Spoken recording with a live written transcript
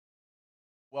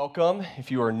Welcome.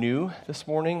 If you are new this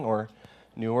morning or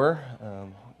newer,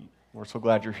 we're so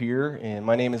glad you're here. And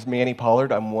my name is Manny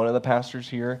Pollard. I'm one of the pastors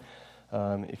here.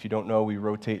 If you don't know, we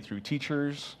rotate through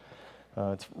teachers.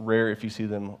 It's rare if you see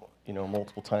them,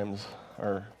 multiple times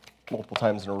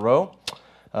in a row.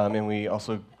 And we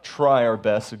also try our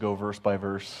best to go verse by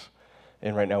verse.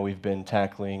 And right now we've been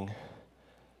tackling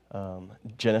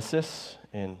Genesis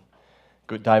and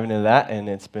diving into that, and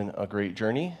it's been a great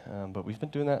journey. But we've been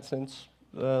doing that since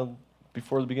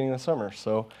before the beginning of the summer.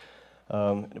 So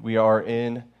we are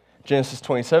in Genesis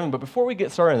 27. But before we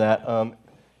get started on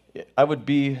that, I would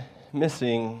be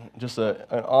missing just an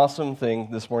awesome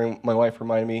thing this morning. My wife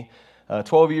reminded me,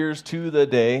 12 years to the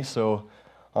day. So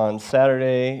on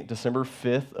Saturday, December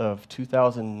 5th of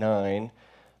 2009,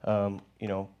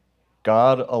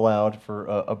 God allowed for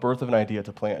a birth of an idea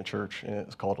to plant a church, and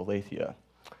it's called Aletheia.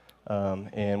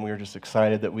 And we are just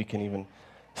excited that we can even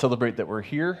celebrate that we're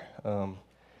here.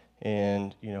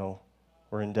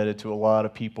 We're indebted to a lot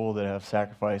of people that have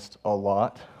sacrificed a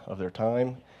lot of their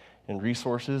time and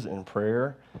resources and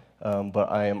prayer.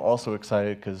 But I am also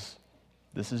excited because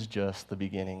this is just the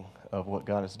beginning of what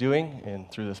God is doing and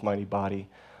through this mighty body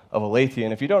of Aletheia.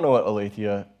 And if you don't know what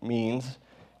Aletheia means,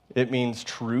 it means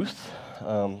truth.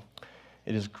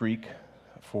 It is Greek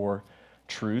for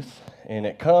truth, and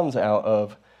it comes out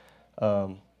of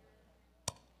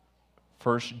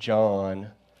 1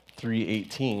 John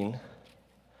 3:18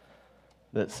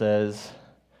 that says,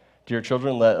 "Dear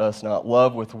children, let us not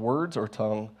love with words or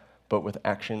tongue, but with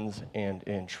actions and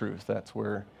in truth." That's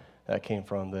where that came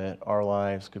from, that our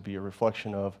lives could be a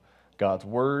reflection of God's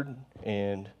word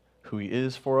and who he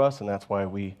is for us, and that's why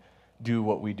we do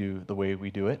what we do the way we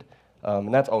do it.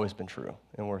 And that's always been true,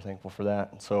 and we're thankful for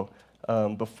that. And so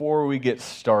before we get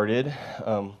started,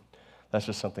 that's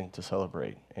just something to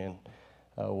celebrate. And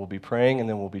we'll be praying, and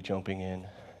then we'll be jumping in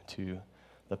to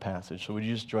the passage. So would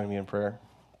you just join me in prayer?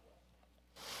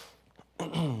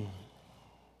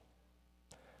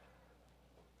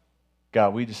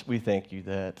 God, we thank you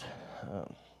that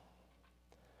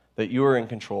you are in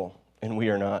control, and we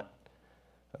are not.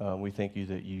 We thank you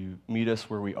that you meet us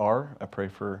where we are. I pray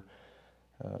for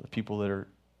the people that are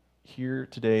here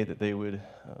today, that they would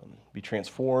be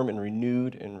transformed and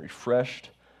renewed and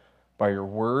refreshed by your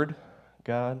word,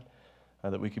 God,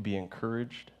 that we could be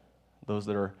encouraged. Those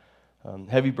that are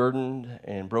heavy burdened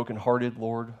and brokenhearted,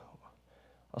 Lord,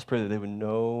 I just pray that they would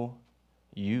know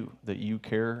you, that you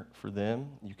care for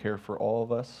them, you care for all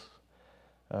of us.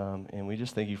 And we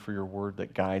just thank you for your word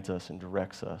that guides us and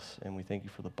directs us. And we thank you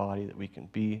for the body that we can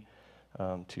be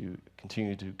to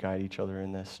continue to guide each other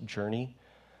in this journey.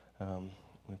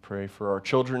 We pray for our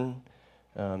children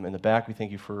in the back. We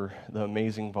thank you for the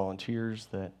amazing volunteers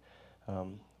that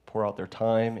pour out their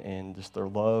time and just their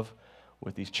love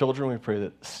with these children. We pray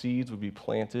that seeds would be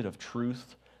planted of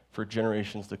truth for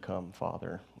generations to come,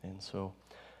 Father. And so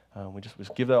we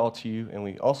just give that all to you. And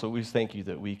we just thank you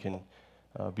that we can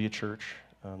be a church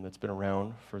that's been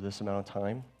around for this amount of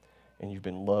time. And you've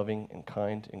been loving and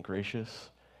kind and gracious.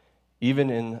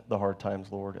 Even in the hard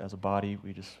times, Lord, as a body,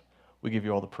 we give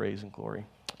you all the praise and glory.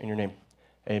 In your name,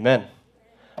 amen.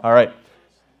 All right.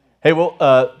 Hey,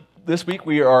 well, this week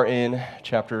we are in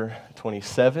chapter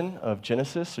 27 of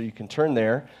Genesis, so you can turn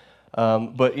there.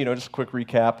 But, just a quick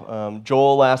recap.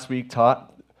 Joel last week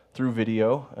taught through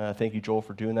video. Thank you, Joel,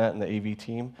 for doing that, and the AV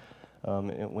team.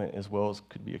 It went as well as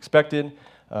could be expected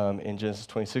in Genesis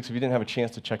 26. If you didn't have a chance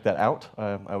to check that out,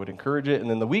 I would encourage it. And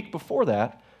then the week before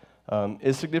that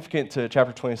is significant to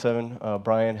chapter 27.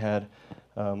 Brian had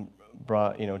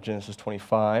brought, Genesis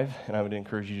 25, and I would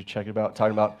encourage you to check it out,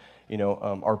 talking about,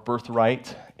 our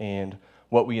birthright and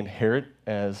what we inherit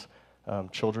as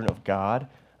children of God.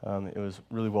 It was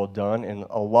really well done, and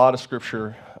a lot of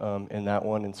scripture in that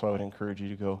one, and so I would encourage you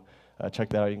to go check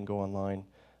that out. You can go online,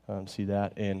 see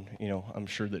that, and, I'm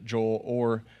sure that Joel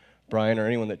or Brian or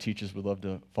anyone that teaches would love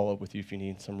to follow up with you if you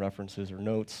need some references or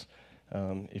notes,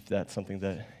 if that's something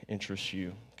that interests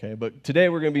you. Okay, but today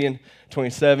we're going to be in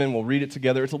 27. We'll read it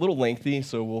together. It's a little lengthy,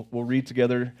 so we'll read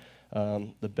together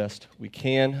the best we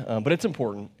can, but it's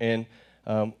important. And,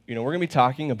 we're going to be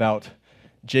talking about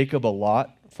Jacob a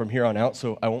lot from here on out,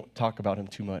 so I won't talk about him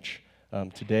too much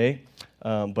today,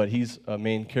 but he's a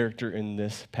main character in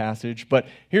this passage. But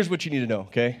here's what you need to know,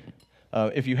 okay?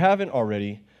 If you haven't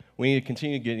already, we need to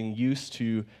continue getting used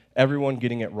to everyone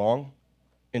getting it wrong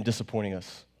and disappointing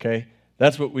us, okay?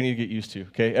 That's what we need to get used to,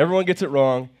 okay? Everyone gets it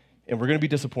wrong, and we're going to be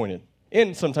disappointed.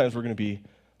 And sometimes we're going to be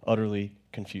utterly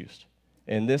confused.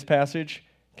 And this passage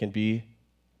can be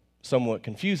somewhat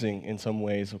confusing in some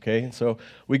ways, okay? And so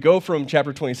we go from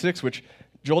chapter 26, which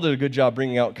Joel did a good job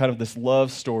bringing out kind of this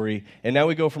love story, and now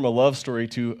we go from a love story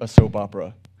to a soap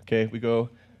opera, okay? We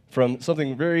go from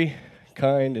something very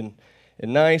kind and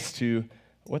nice to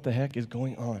what the heck is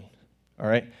going on, all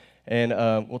right? And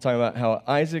we'll talk about how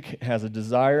Isaac has a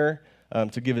desire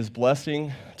to give his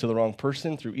blessing to the wrong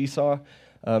person through Esau,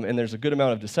 and there's a good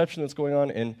amount of deception that's going on,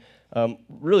 and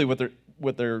really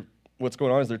what's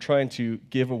going on is they're trying to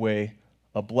give away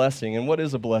a blessing. And what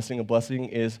is a blessing? A blessing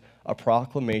is a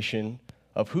proclamation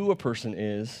of who a person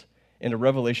is and a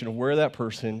revelation of where that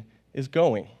person is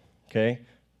going, okay?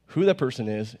 Who that person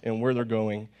is and where they're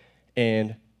going,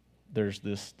 and there's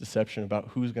this deception about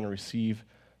who's going to receive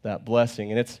that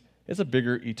blessing. And it's a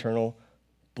bigger eternal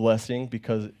blessing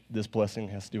because this blessing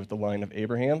has to do with the line of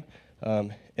Abraham,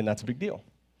 and that's a big deal,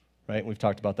 right? And we've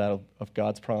talked about that, of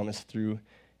God's promise through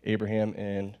Abraham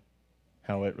and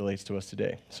how it relates to us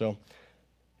today. So,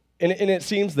 and it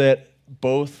seems that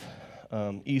both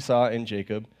Esau and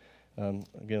Jacob, again,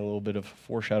 a little bit of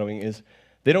foreshadowing, is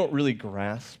they don't really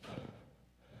grasp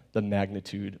the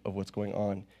magnitude of what's going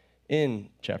on in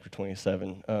chapter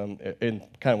 27 and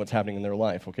kind of what's happening in their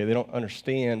life, okay? They don't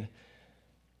understand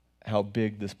how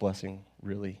big this blessing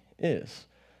really is.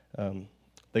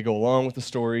 They go along with the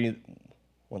story.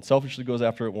 One selfishly goes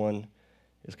after it, one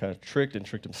is kind of tricked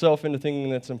himself into thinking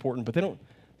that's important, but they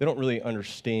don't really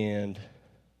understand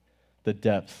the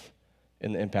depth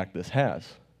and the impact this has.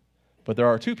 But there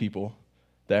are two people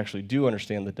that actually do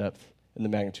understand the depth and the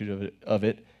magnitude of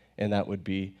it, and that would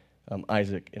be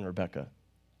Isaac and Rebekah.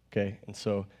 Okay, and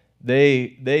so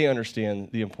they understand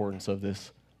the importance of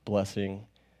this blessing,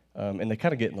 and they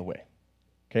kind of get in the way.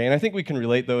 Okay, and I think we can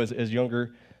relate, though, as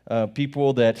younger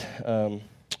people, that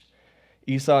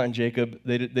Esau and Jacob,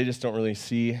 they just don't really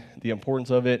see the importance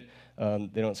of it.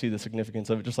 They don't see the significance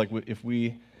of it. Just like if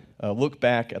we look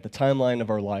back at the timeline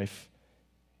of our life,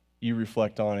 you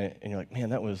reflect on it, and you're like, man,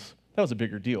 that was a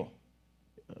bigger deal.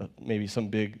 Maybe some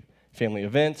big family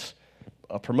event,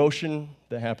 a promotion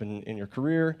that happened in your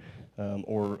career,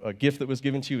 or a gift that was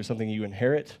given to you is something you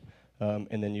inherit,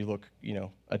 and then you look,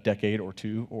 a decade or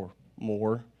two or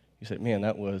more, you say, man,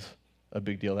 that was a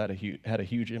big deal. That had a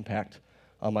huge impact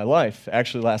on my life.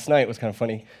 Actually, last night was kind of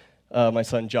funny. My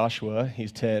son Joshua,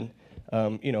 he's 10,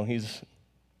 he's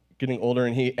getting older,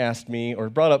 and he asked me,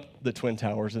 or brought up the Twin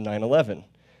Towers in 9/11.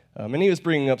 And he was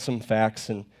bringing up some facts,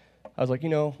 and I was like,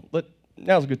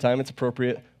 now's a good time. It's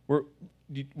appropriate.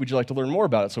 Would you like to learn more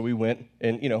about it? So we went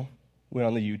and, went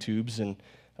on the YouTubes and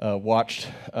watched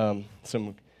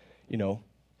some,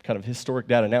 kind of historic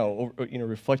data now,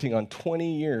 reflecting on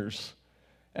 20 years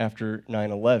after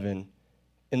 9/11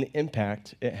 and the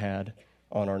impact it had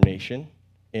on our nation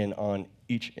and on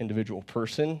each individual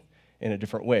person in a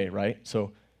different way, right?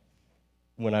 So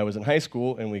when I was in high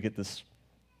school and we get this,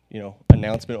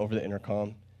 announcement over the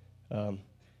intercom,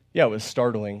 it was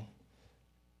startling,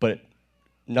 but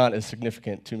not as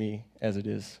significant to me as it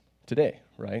is today,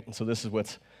 right? And so this is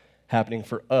what's happening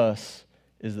for us,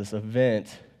 is this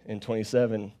event in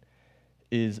 27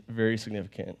 is very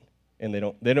significant. And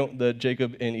the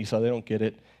Jacob and Esau, they don't get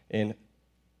it. And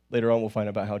later on we'll find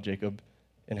out about how Jacob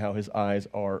and how his eyes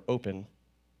are open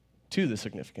to the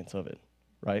significance of it,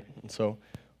 right? And so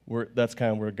that's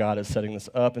kind of where God is setting this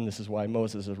up, and this is why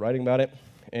Moses is writing about it.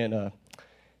 And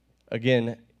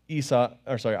again,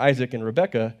 Isaac and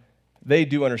Rebekah, they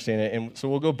do understand it. And so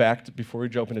we'll go back before we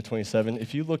jump into 27.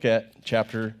 If you look at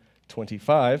chapter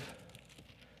 25,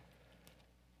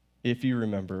 if you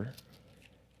remember,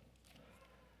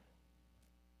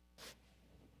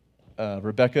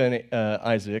 Rebekah and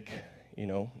Isaac,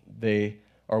 they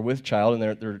are with child, and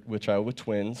they're with child with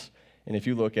twins. And if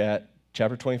you look at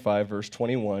chapter 25, verse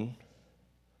 21,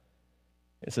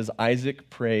 it says, Isaac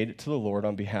prayed to the Lord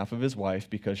on behalf of his wife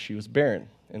because she was barren.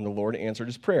 And the Lord answered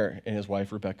his prayer, and his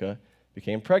wife Rebekah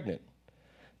became pregnant.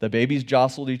 The babies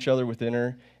jostled each other within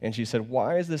her, and she said,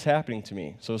 why is this happening to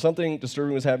me? So something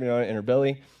disturbing was happening in her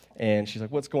belly, and she's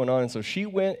like, what's going on? And so she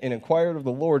went and inquired of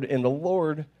the Lord, and the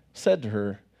Lord said to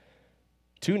her,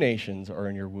 2 nations are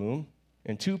in your womb,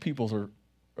 and 2 peoples are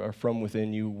from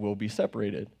within you will be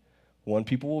separated. One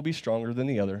people will be stronger than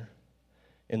the other,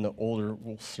 and the older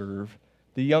will serve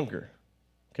the younger.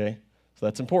 Okay? So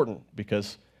that's important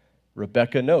because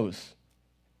Rebekah knows,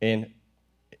 and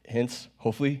hence,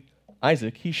 hopefully,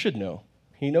 Isaac, he should know.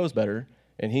 He knows better,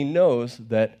 and he knows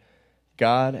that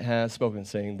God has spoken,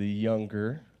 saying the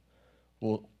younger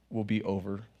will be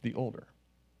over the older.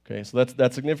 Okay? So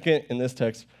that's significant in this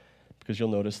text because you'll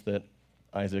notice that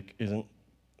Isaac isn't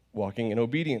walking in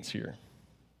obedience here.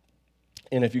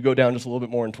 And if you go down just a little bit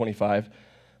more in 25,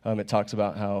 it talks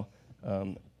about how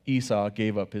Esau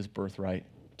gave up his birthright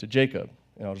to Jacob.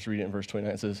 And I'll just read it in verse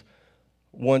 29. It says,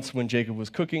 Once when Jacob was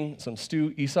cooking some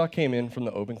stew, Esau came in from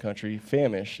the open country,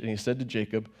 famished, and he said to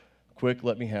Jacob, "Quick,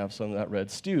 let me have some of that red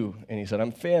stew." And he said,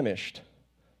 "I'm famished."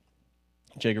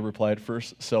 Jacob replied,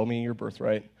 "First, sell me your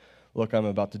birthright. Look, I'm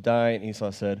about to die." And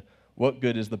Esau said, "What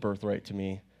good is the birthright to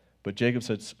me?" But Jacob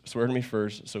said, "Swear to me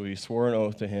first." So he swore an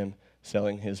oath to him,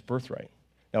 selling his birthright.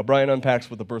 Now, Brian unpacks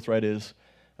what the birthright is,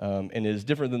 and it is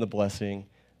different than the blessing,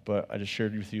 but I just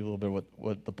shared with you a little bit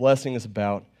what the blessing is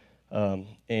about.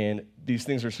 And these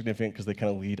things are significant because they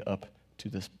kind of lead up to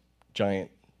this giant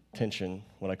tension,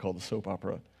 what I call the soap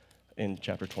opera, in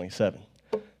chapter 27.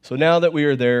 So now that we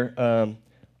are there,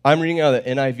 I'm reading out of the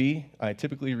NIV. I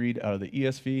typically read out of the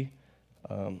ESV.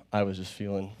 I was just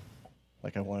feeling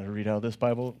like I wanted to read out of this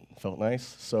Bible. It felt nice.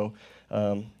 So,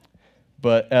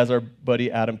 but as our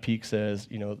buddy Adam Peake says,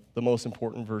 the most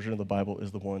important version of the Bible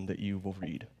is the one that you will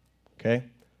read. Okay?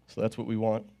 So that's what we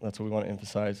want. That's what we want to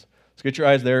emphasize. So get your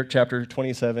eyes there, chapter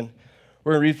 27.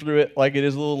 We're going to read through it like it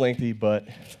is a little lengthy, but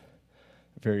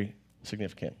very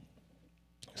significant.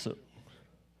 So,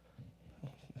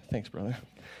 thanks, brother.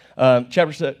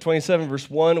 Chapter 27, verse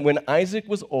 1, when Isaac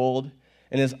was old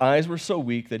and his eyes were so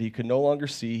weak that he could no longer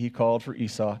see, he called for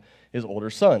Esau, his older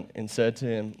son, and said to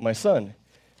him, "My son."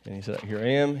 And he said, "Here I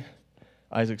am."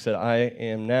 Isaac said, "I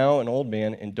am now an old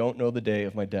man and don't know the day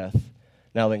of my death.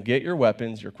 Now then, get your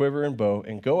weapons, your quiver and bow,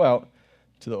 and go out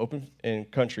to the open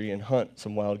country and hunt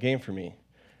some wild game for me.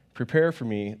 Prepare for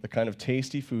me the kind of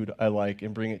tasty food I like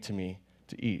and bring it to me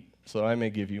to eat, so that I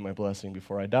may give you my blessing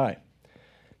before I die."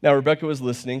 Now Rebekah was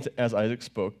listening as Isaac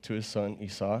spoke to his son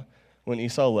Esau. When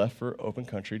Esau left for open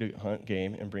country to hunt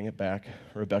game and bring it back,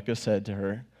 Rebekah said to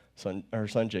her son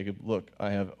Jacob, "Look,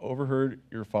 I have overheard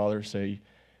your father say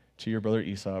to your brother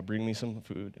Esau, bring me some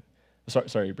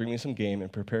game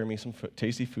and prepare me some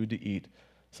tasty food to eat,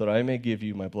 so that I may give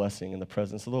you my blessing in the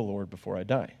presence of the Lord before I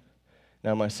die.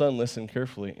 Now, my son, listen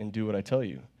carefully and do what I tell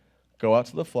you. Go out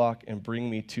to the flock and bring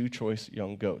me 2 choice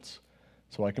young goats,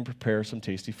 so I can prepare some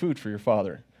tasty food for your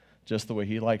father, just the way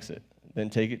he likes it. Then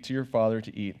take it to your father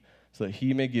to eat, so that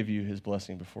he may give you his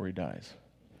blessing before he dies."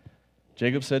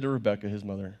 Jacob said to Rebekah, his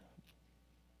mother,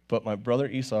 "But my brother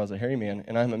Esau is a hairy man,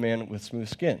 and I am a man with smooth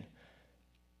skin."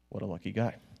 What a lucky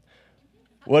guy.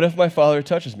 "What if my father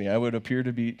touches me? I would appear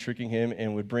to be tricking him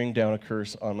and would bring down a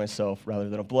curse on myself rather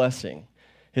than a blessing."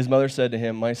 His mother said to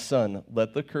him, "My son,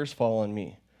 let the curse fall on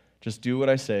me. Just do what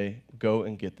I say. Go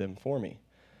and get them for me."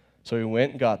 So he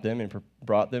went and got them and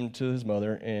brought them to his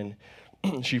mother, and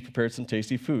she prepared some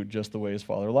tasty food, just the way his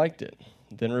father liked it.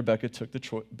 Then Rebekah took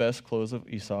the best clothes of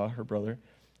Esau, her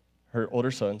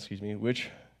older son, which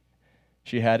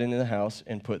she had in the house,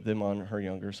 and put them on her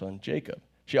younger son Jacob.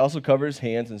 She also covered his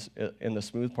hands and the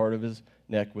smooth part of his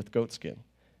neck with goatskin.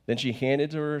 Then she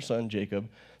handed to her son Jacob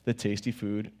the tasty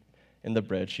food and the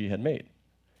bread she had made.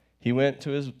 He went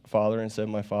to his father and said,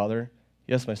 "My father."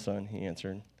 "Yes, my son," he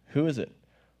answered. "Who is it?"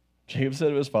 Jacob said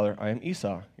to his father, "I am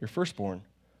Esau, your firstborn.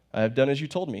 I have done as you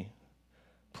told me.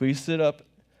 Please sit up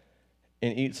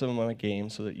and eat some of my game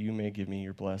so that you may give me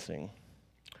your blessing."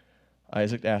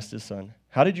 Isaac asked his son,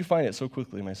 "How did you find it so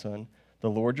quickly, my son?" "The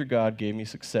Lord your God gave me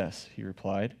success," he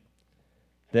replied.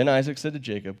 Then Isaac said to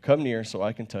Jacob, "Come near so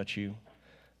I can touch you,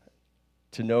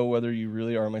 to know whether you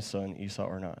really are my son Esau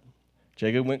or not."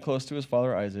 Jacob went close to his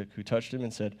father Isaac, who touched him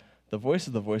and said, "The voice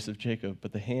is the voice of Jacob,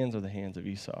 but the hands are the hands of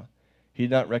Esau." He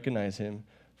did not recognize him,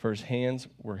 for his hands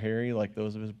were hairy like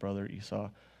those of his brother Esau,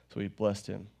 so he blessed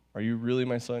him. "Are you really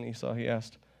my son Esau?" he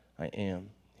asked. "I am,"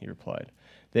 he replied.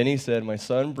 Then he said, "My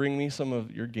son, bring me some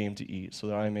of your game to eat, so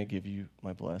that I may give you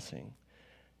my blessing."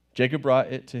 Jacob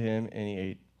brought it to him, and he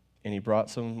ate, and he brought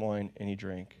some wine, and he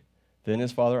drank. Then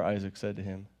his father Isaac said to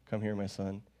him, "Come here, my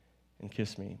son, and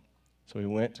kiss me." So he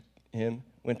went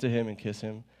to him and kissed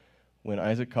him. When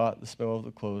Isaac caught the smell of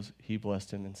the clothes, he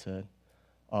blessed him and said,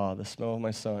 "Ah, the smell of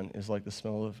my son is like the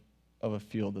smell of a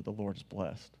field that the Lord has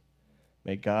blessed.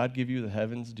 May God give you the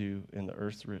heaven's dew and the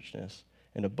earth's richness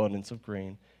and abundance of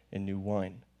grain and new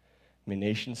wine. May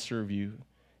nations serve you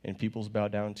and peoples bow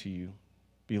down to you.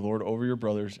 Be Lord over your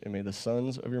brothers, and may the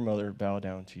sons of your mother bow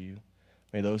down to you.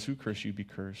 May those who curse you be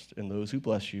cursed, and those who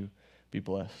bless you be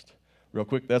blessed." Real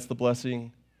quick, that's the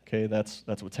blessing. Okay, that's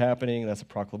what's happening. That's a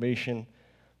proclamation.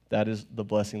 That is the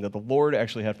blessing that the Lord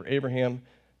actually had for Abraham,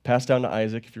 passed down to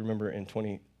Isaac, if you remember in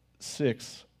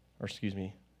 26, is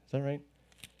that right?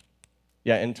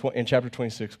 Yeah, in chapter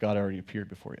 26, God already appeared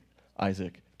before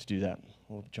Isaac to do that.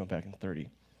 We'll jump back in 30.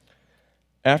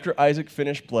 After Isaac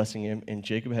finished blessing him, and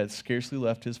Jacob had scarcely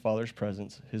left his father's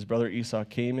presence, his brother Esau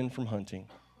came in from hunting.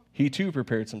 He too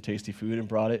prepared some tasty food and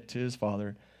brought it to his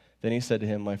father. Then he said to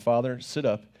him, "My father, sit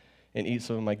up and eat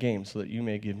some of my game, so that you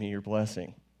may give me your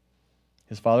blessing."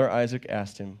 His father Isaac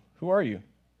asked him, "Who are you?"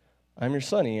 "I'm your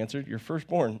son," he answered, "your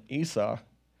firstborn, Esau."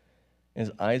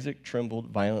 As Isaac trembled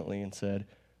violently and said,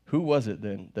 "Who was it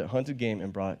then that hunted game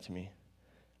and brought it to me?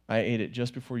 I ate it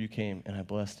just before you came, and I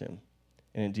blessed him.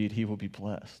 And indeed, he will be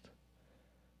blessed."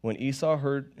 When Esau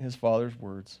heard his father's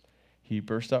words, he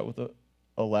burst out with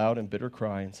a loud and bitter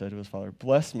cry and said to his father,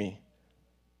 "Bless me.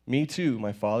 Me too,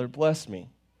 my father, bless me."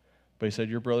 But he said,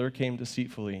 "Your brother came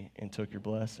deceitfully and took your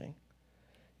blessing."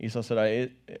 Esau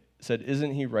said,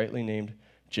 "Isn't he rightly named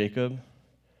Jacob?"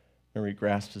 Remember, he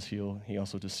grasps his heel. He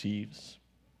also deceives.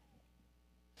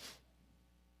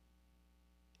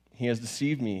 "He has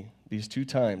deceived me these 2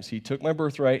 times. He took my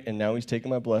birthright, and now he's taken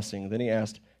my blessing." Then he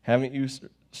asked, "Haven't you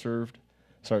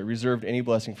reserved any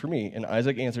blessing for me?" And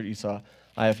Isaac answered Esau,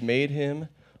 "I have made him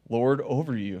lord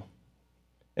over you,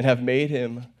 and have made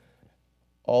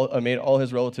all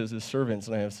his relatives his servants,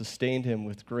 and I have sustained him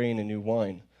with grain and new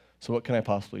wine. So what can I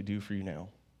possibly do for you now,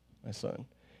 my son?"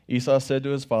 Esau said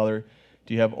to his father,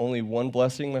 "Do you have only one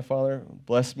blessing, my father?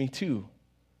 Bless me too."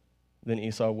 Then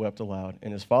Esau wept aloud,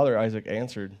 and his father Isaac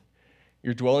answered,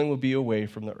 "Your dwelling will be away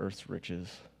from the earth's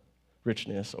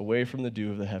richness, away from the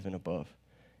dew of the heaven above.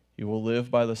 You will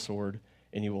live by the sword,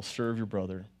 and you will serve your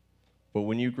brother. But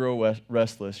when you grow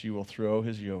restless, you will throw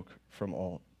his yoke from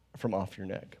off your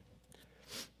neck."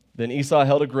 Then Esau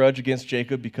held a grudge against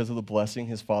Jacob because of the blessing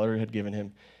his father had given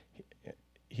him.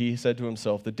 He said to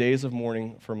himself, "The days of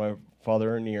mourning for my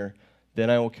father are near. Then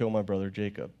I will kill my brother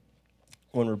Jacob."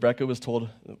 When Rebekah was told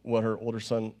what her older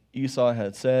son Esau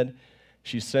had said,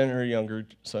 she sent her younger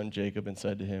son Jacob and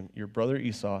said to him, "Your brother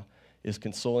Esau is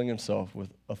consoling himself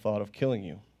with a thought of killing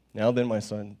you. Now then, my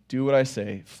son, do what I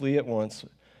say. Flee at once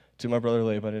to my brother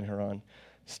Laban in Haran.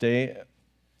 Stay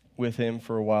with him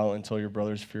for a while until your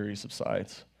brother's fury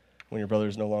subsides. When your brother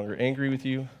is no longer angry with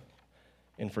you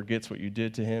and forgets what you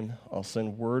did to him, I'll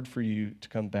send word for you to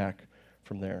come back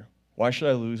from there. Why should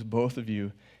I lose both of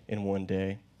you in one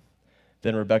day?"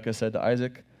 Then Rebekah said to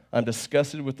Isaac, "I'm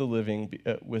disgusted with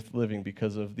living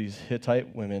because of these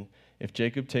Hittite women. If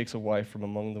Jacob takes a wife from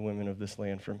among the women of this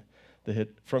land, from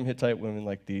Hittite women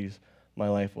like these, my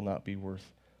life will not be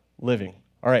worth living."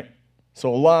 All right,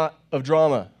 so a lot of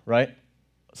drama, right?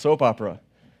 Soap opera.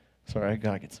 Sorry, I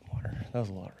gotta get some water. That was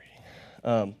a lot of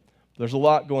reading. There's a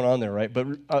lot going on there, right? But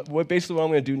basically what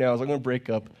I'm going to do now is I'm going to break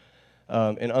up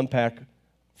and unpack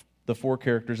the 4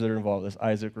 characters that are involved. That's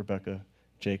Isaac, Rebekah,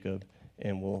 Jacob,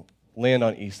 and we'll land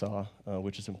on Esau,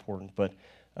 which is important. But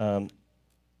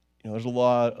there's a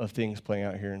lot of things playing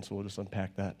out here, and so we'll just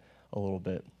unpack that a little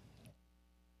bit.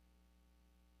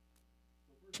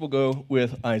 First, we'll go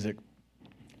with Isaac.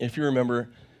 If you remember,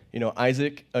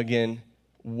 Isaac, again,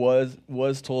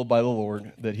 was told by the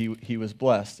Lord that he was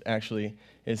blessed. Actually,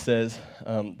 it says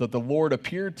that the Lord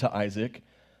appeared to Isaac.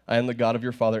 "I am the God of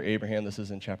your father Abraham." This is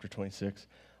in chapter 26.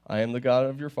 "I am the God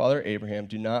of your father Abraham.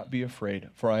 Do not be afraid,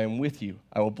 for I am with you.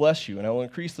 I will bless you, and I will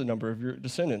increase the number of your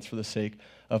descendants for the sake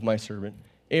of my servant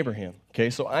Abraham." Okay,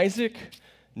 so Isaac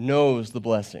knows the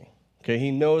blessing. Okay,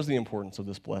 he knows the importance of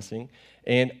this blessing,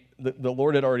 and the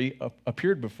Lord had already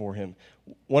appeared before him.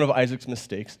 One of Isaac's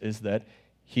mistakes is that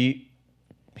he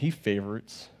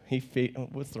favors.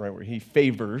 What's the right word? He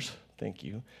favors. Thank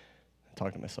you. I'm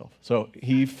talking to myself. So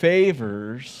he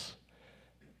favors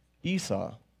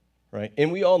Esau, right?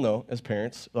 And we all know, as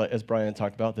parents, as Brian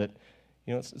talked about, that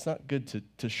it's not good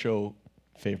to show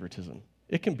favoritism.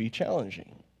 It can be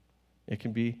challenging. It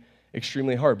can be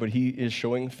extremely hard. But he is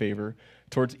showing favor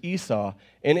towards Esau,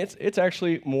 and it's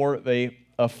actually more of a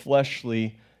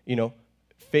fleshly,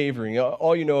 favoring.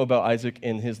 All you know about Isaac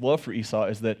and his love for Esau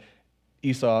is that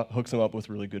Esau hooks him up with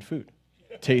really good food,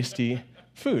 tasty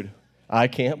food. I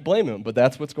can't blame him, but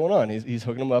that's what's going on. He's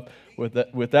hooking him up with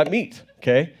that meat,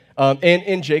 okay?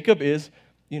 And Jacob is,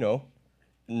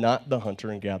 not the hunter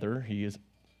and gatherer. He is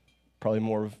probably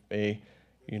more of a,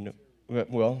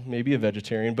 maybe a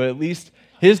vegetarian, but at least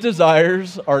his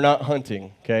desires are not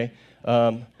hunting, okay?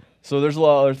 So there's a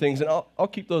lot of other things, and I'll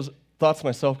keep those thoughts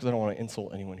myself because I don't want to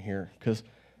insult anyone here.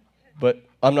 But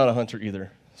I'm not a hunter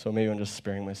either, so maybe I'm just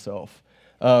sparing myself.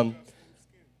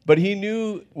 But he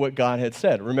knew what God had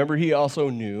said. Remember, he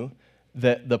also knew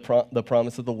that the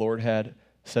promise that the Lord had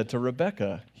said to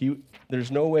Rebekah. There's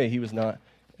no way he was not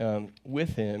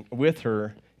with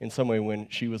her in some way when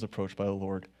she was approached by the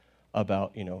Lord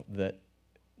about, that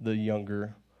the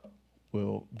younger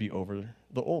will be over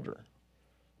the older.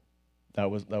 That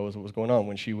was what was going on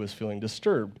when she was feeling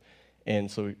disturbed.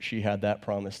 And so she had that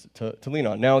promise to lean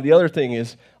on. Now, the other thing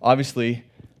is, obviously,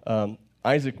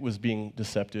 Isaac was being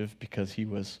deceptive because he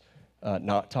was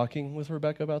not talking with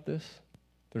Rebekah about this.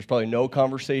 There's probably no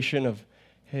conversation of,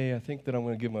 "Hey, I think that I'm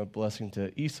going to give my blessing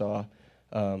to Esau.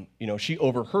 she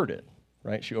overheard it,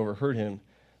 right? She overheard him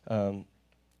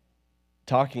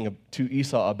talking to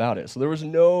Esau about it. So there was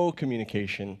no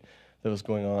communication that was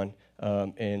going on.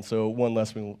 And so one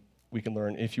lesson we can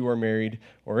learn, if you are married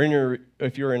or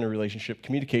if you're in a relationship,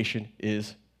 communication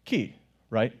is key,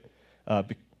 right?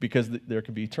 Because there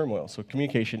could be turmoil. So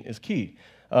communication is key.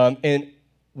 And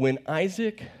when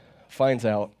Isaac finds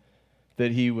out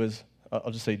that he was,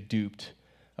 I'll just say duped,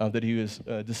 that he was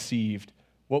deceived,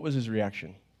 what was his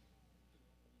reaction?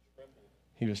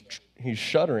 He's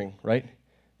shuddering, right?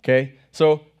 Okay,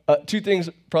 so two things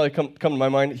probably come to my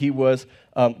mind. He was,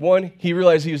 one, he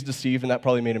realized he was deceived, and that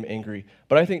probably made him angry.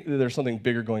 But I think that there's something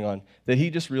bigger going on, that he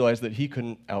just realized that he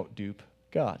couldn't outdupe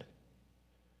God,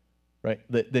 right?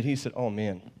 That he said, oh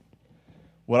man,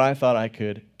 what I thought I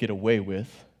could get away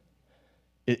with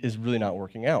is really not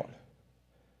working out.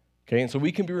 Okay, and so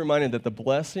we can be reminded that the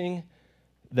blessing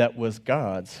that was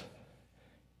God's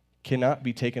cannot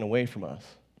be taken away from us,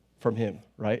 from him,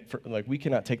 right? We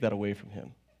cannot take that away from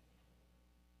him.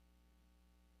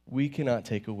 We cannot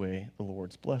take away the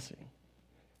Lord's blessing. And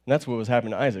that's what was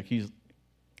happening to Isaac. He's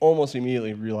almost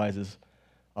immediately realizes,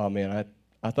 oh man,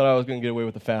 I thought I was going to get away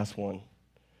with the fast one,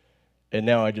 and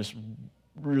now I just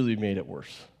really made it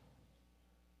worse.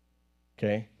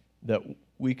 Okay? That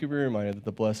we could be reminded that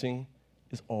the blessing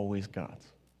is always God's.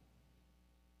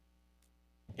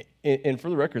 And for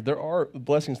the record, there are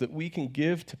blessings that we can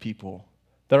give to people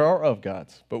that are of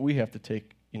God's, but we have to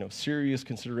take, serious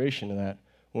consideration of that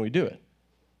when we do it.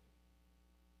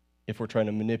 If we're trying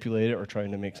to manipulate it or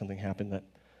trying to make something happen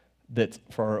that's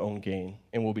for our own gain.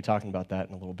 And we'll be talking about that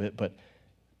in a little bit, but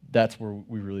that's where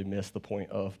we really miss the point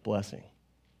of blessing.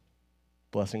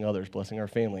 Blessing others, blessing our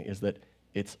family, is that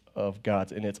it's of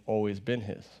God's, and it's always been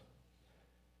his.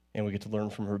 And we get to learn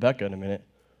from Rebecca in a minute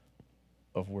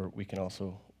of where we can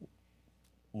also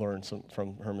learn some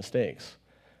from her mistakes.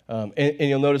 And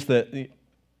you'll notice that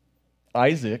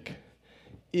Isaac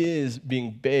is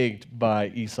being begged by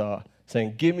Esau,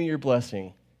 saying, give me your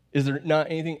blessing. Is there not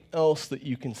anything else that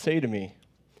you can say to me?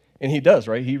 And he does,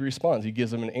 right? He responds. He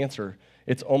gives him an answer.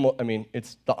 It's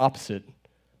it's the opposite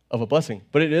of a blessing.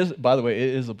 But it is, by the way,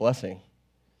 it is a blessing.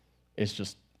 It's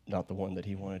just not the one that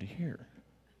he wanted to hear,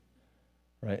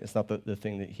 right? It's not the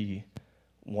thing that he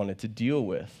wanted to deal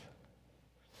with.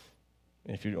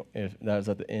 If that was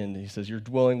at the end, he says, your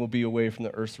dwelling will be away from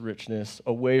the earth's richness,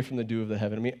 away from the dew of the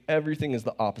heaven. Everything is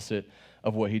the opposite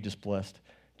of what he just blessed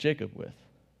Jacob with.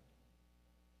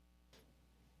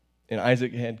 And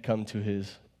Isaac had come to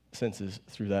his senses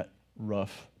through that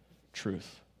rough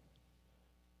truth.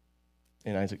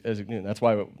 And Isaac knew. That's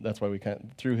why we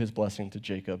through his blessing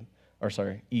to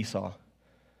Esau,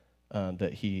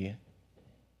 that he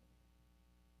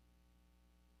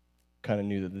kind of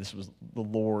knew that this was the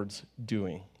Lord's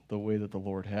doing, the way that the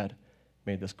Lord had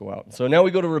made this go out. So now we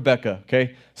go to Rebekah,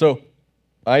 okay? So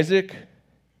Isaac,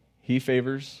 he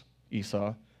favors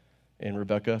Esau, and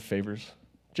Rebekah favors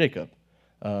Jacob,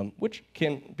 which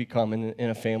can be common in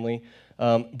a family.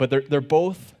 But they're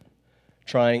both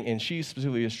trying, and she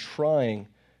specifically is trying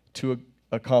to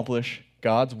accomplish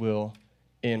God's will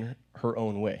in her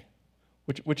own way,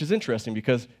 which is interesting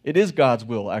because it is God's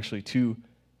will actually to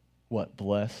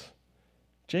bless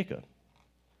Jacob.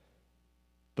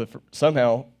 But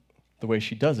somehow, the way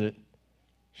she does it,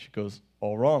 she goes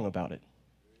all wrong about it.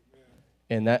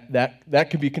 And that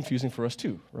can be confusing for us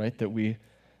too, right? That we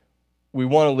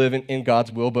want to live in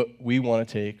God's will, but we want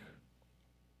to take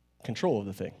control of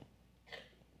the thing.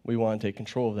 We want to take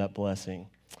control of that blessing.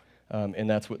 And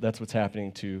that's what's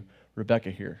happening to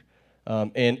Rebekah here.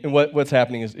 And what's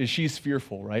happening is she's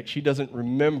fearful, right? She doesn't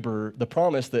remember the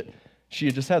promise that she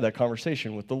had just had that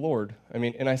conversation with the Lord.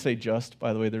 And I say just,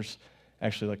 by the way, there's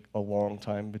actually a long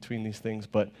time between these things,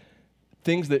 but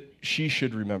things that she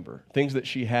should remember, things that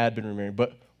she had been remembering.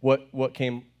 But what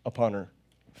came upon her?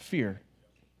 Fear.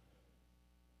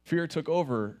 Fear took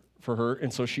over for her,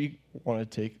 and so she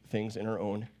wanted to take things in her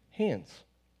own hands.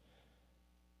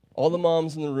 All the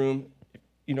moms in the room,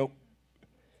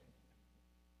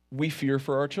 we fear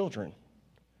for our children.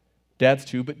 Dads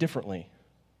too, but differently.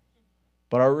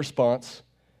 But our response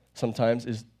sometimes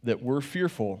is that we're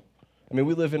fearful. We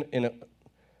live in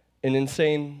an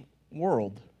insane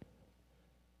world,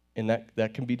 and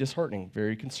that can be disheartening,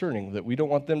 very concerning, that we don't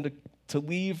want them to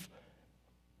leave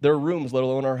their rooms, let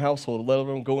alone our household, let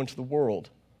alone go into the world,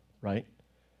 right?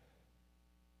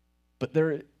 But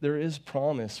there is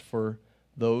promise for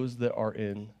those that are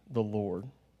in the Lord.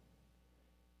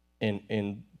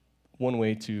 And one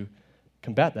way to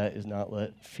combat that is not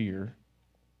let fear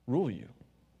rule you.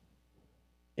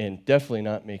 And definitely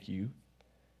not make you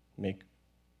make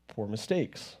poor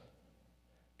mistakes.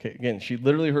 Okay, again, she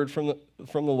literally heard from the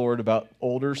Lord about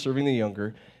older serving the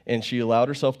younger, and she allowed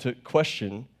herself to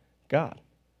question God.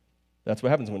 That's what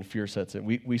happens when fear sets in.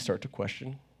 We start to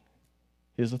question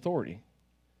his authority,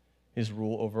 his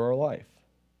rule over our life.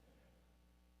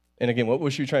 And again, what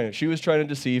was she trying to do? She was trying to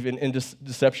deceive, and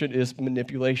deception is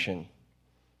manipulation.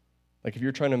 Like if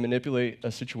you're trying to manipulate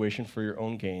a situation for your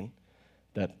own gain,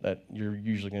 that you're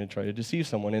usually going to try to deceive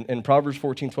someone. And Proverbs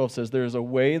 14:12 says, there is a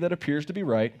way that appears to be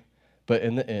right, but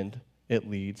in the end, it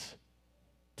leads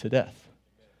to death.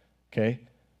 Okay?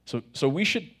 So we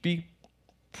should be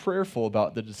prayerful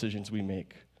about the decisions we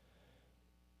make.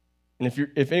 And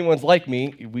if anyone's like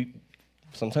me,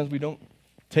 sometimes we don't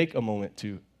take a moment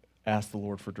to ask the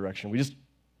Lord for direction. We just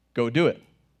go do it.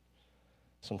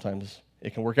 Sometimes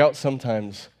it can work out.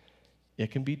 Sometimes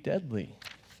it can be deadly.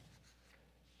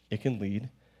 It can lead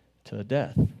to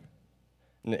death.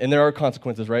 And there are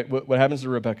consequences, right? What happens to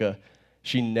Rebekah?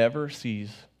 She never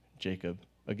sees Jacob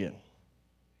again.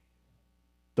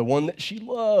 The one that she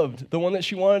loved, the one that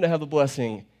she wanted to have the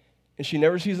blessing, and she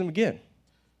never sees him again.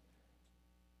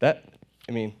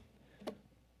 It's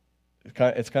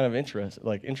kind of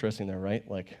interesting there, right?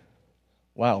 Like,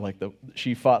 wow,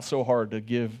 she fought so hard to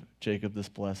give Jacob this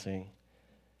blessing,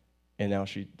 and now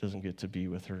she doesn't get to be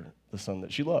with the son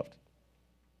that she loved.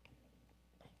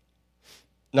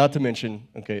 Not to mention,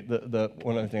 okay, the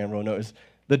one other thing I wrote note is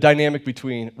the dynamic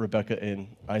between Rebekah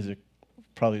and Isaac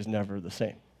probably is never the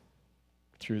same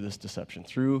through this deception,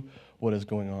 through what is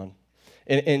going on.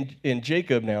 And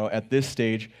Jacob now, at this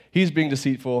stage, he's being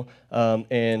deceitful.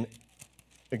 And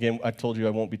again, I told you I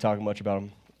won't be talking much about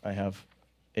him. I have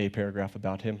a paragraph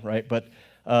about him, right? But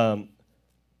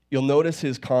you'll notice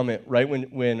his comment right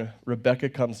when Rebekah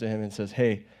comes to him and says,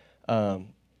 hey, I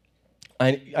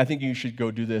think you should go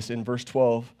do this. In verse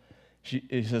 12,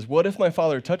 he says, what if my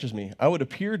father touches me? I would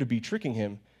appear to be tricking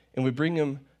him and would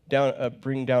bring down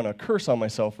a curse on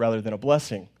myself rather than a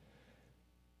blessing.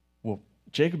 Well,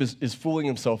 Jacob is fooling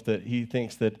himself that he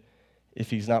thinks that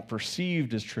if he's not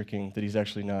perceived as tricking, that he's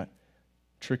actually not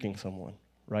tricking someone,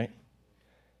 right?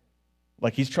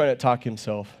 Like he's trying to talk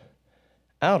himself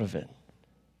out of it.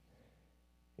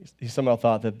 He somehow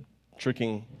thought that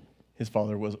tricking his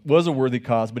father was a worthy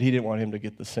cause, but he didn't want him to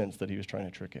get the sense that he was trying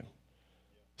to trick him.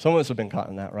 Some of us have been caught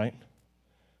in that, right?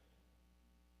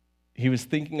 He was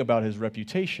thinking about his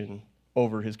reputation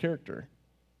over his character.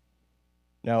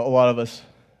 Now, a lot of us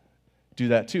do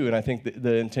that too, and I think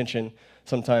the intention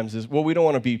sometimes is, well, we don't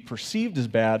want to be perceived as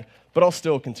bad, but I'll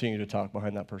still continue to talk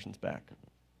behind that person's back.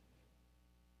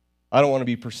 I don't want to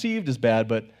be perceived as bad,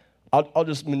 but I'll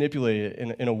just manipulate it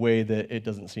in a way that it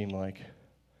doesn't seem like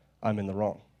I'm in the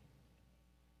wrong.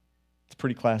 It's a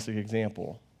pretty classic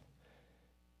example.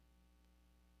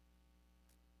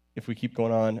 If we keep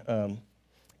going on,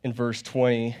 in verse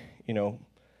 20,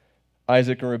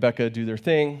 Isaac and Rebekah do their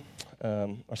thing.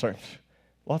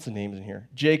 Lots of names in here.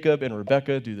 Jacob and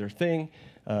Rebekah do their thing.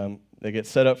 They get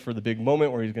set up for the big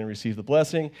moment where he's going to receive the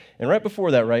blessing. And right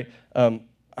before that, right,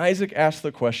 Isaac asks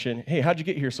the question, hey, how'd you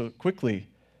get here so quickly?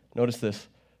 Notice this.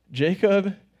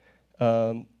 Jacob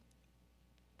does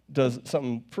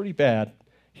something pretty bad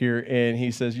here, and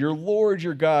he says, your Lord,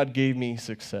 your God, gave me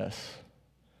success.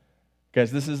 Guys,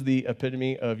 this is the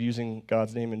epitome of using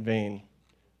God's name in vain,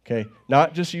 okay?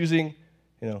 Not just using,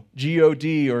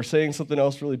 G-O-D or saying something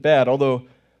else really bad, although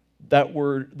that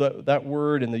word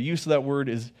and the use of that word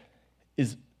is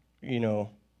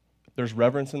there's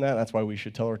reverence in that. That's why we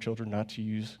should tell our children not to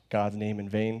use God's name in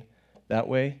vain that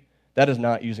way. That is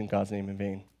not using God's name in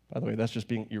vain. By the way, that's just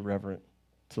being irreverent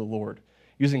to the Lord.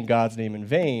 Using God's name in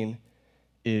vain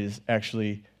is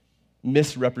actually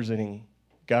misrepresenting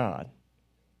God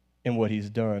and what he's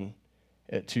done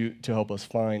to help us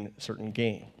find certain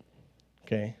gain,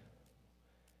 okay?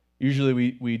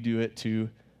 Usually we do it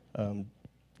to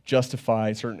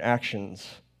justify certain actions,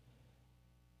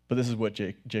 but this is what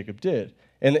Jacob did.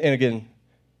 And again,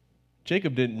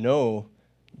 Jacob didn't know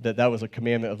that was a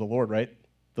commandment of the Lord, right?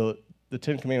 The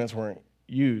 10 commandments weren't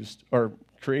used or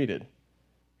created,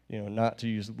 not to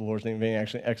use the Lord's name in vain.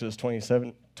 Actually, Exodus 20,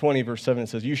 verse 7, it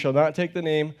says, you shall not take the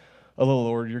name of the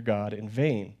Lord your God in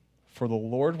vain, for the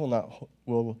Lord will not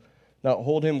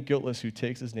hold him guiltless who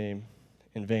takes his name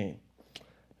in vain.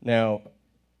 Now,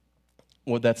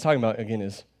 what that's talking about, again,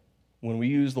 is when we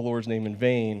use the Lord's name in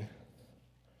vain,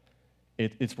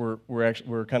 we're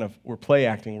play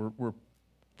acting. We're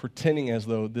pretending as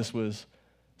though this was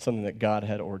something that God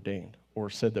had ordained or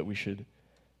said that we should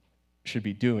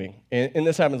be doing. And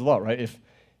this happens a lot, right?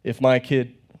 If my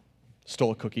kid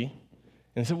stole a cookie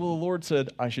and said, well, the Lord said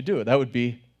I should do it, that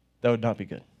would not be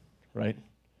good, right?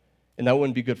 And that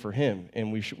wouldn't be good for him,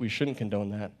 and we shouldn't condone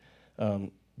that.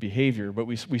 behavior, but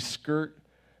we skirt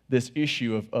this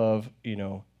issue of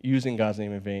using God's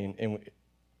name in vain,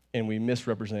 and we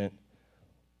misrepresent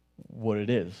what it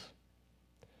is.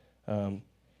 And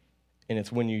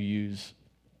it's when you use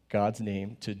God's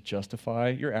name to justify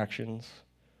your actions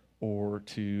or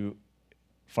to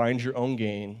find your own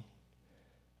gain.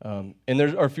 And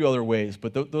there are a few other ways,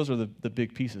 but those are the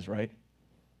big pieces, right?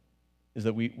 Is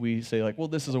that we say like, well,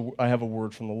 I have a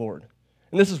word from the Lord.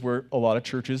 And this is where a lot of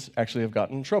churches actually have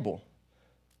gotten in trouble.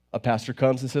 A pastor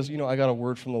comes and says, I got a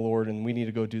word from the Lord and we need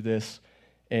to go do this.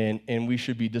 And we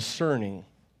should be discerning,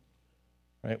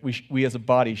 right? We as a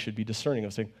body should be discerning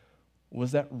of saying,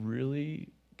 was that really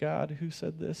God who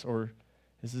said this? Or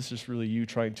is this just really you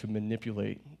trying to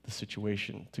manipulate the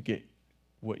situation to get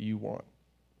what you want?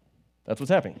 That's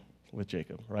what's happening with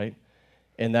Jacob, right?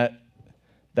 And that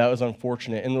was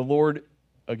unfortunate. And the Lord,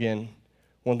 again,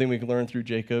 one thing we can learn through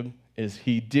Jacob is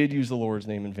he did use the Lord's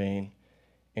name in vain,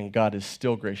 and God is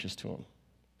still gracious to him.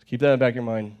 So keep that in the back of your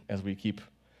mind as we keep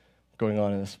going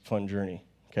on in this fun journey,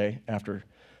 okay, after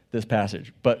this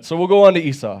passage. But so we'll go on to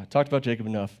Esau. Talked about Jacob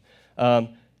enough.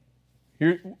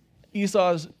 Here,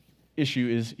 Esau's issue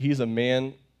is he's a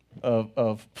man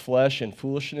of flesh and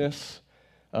foolishness.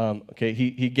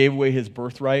 He gave away his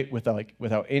birthright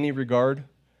without any regard,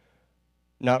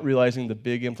 not realizing the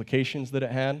big implications that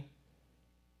it had.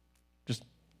 Just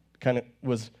kind of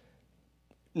was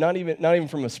not even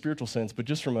from a spiritual sense, but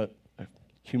just from a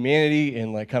humanity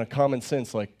and like kind of common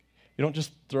sense. Like you don't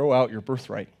just throw out your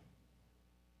birthright,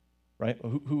 right?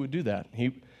 Who would do that?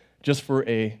 He just for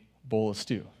a bowl of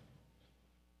stew.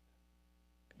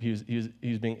 He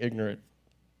was being ignorant.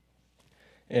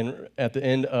 And at the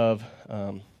end of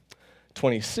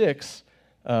 26,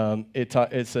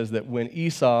 it says that when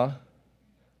Esau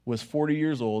was 40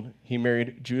 years old, he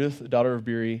married Judith, daughter of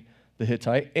Beeri the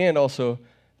Hittite, and also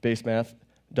Basemath,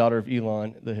 daughter of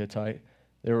Elon the Hittite.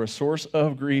 They were a source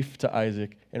of grief to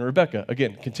Isaac. And Rebekah,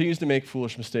 again, continues to make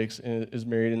foolish mistakes and is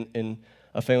married in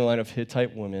a family line of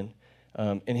Hittite women.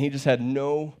 And he just had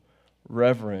no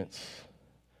reverence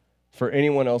for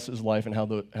anyone else's life and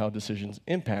how decisions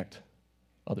impact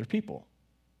other people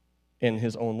in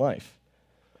his own life.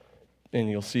 And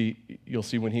you'll see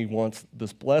when he wants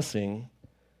this blessing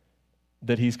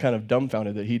that he's kind of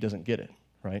dumbfounded that he doesn't get it,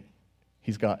 right?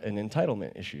 He's got an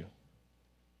entitlement issue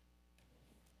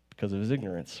because of his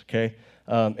ignorance, okay?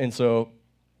 And so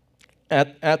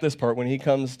at this part, when he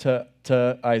comes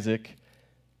to Isaac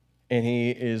and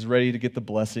he is ready to get the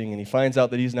blessing and he finds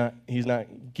out that he's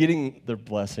not getting the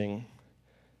blessing,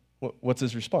 what's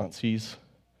his response? He's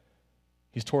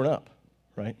torn up,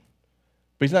 right?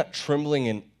 But he's not trembling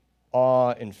in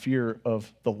awe and fear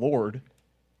of the Lord.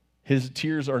 His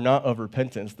tears are not of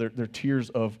repentance. They're tears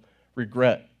of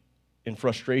regret and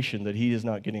frustration that he is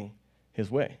not getting his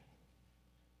way.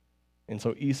 And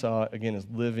so Esau, again, is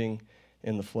living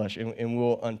in the flesh. And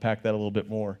we'll unpack that a little bit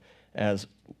more as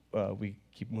we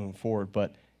keep moving forward.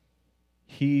 But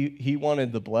he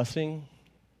wanted the blessing,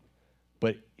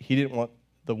 but he didn't want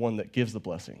the one that gives the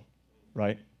blessing,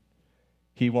 right?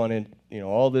 He wanted,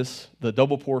 all this, the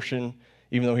double portion,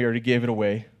 even though he already gave it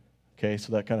away. Okay,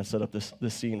 so that kind of set up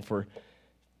this scene for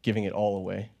giving it all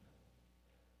away.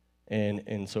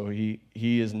 And so he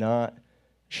is not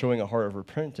showing a heart of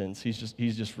repentance. He's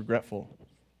just regretful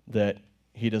that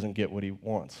he doesn't get what he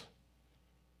wants.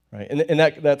 Right? And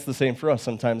that's the same for us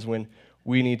sometimes when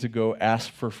we need to go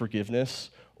ask for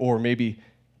forgiveness or maybe,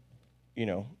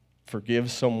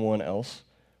 forgive someone else.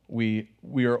 We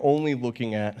are only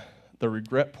looking at the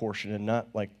regret portion and not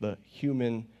like the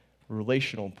human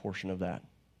relational portion of that.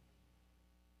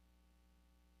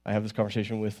 I have this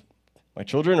conversation with my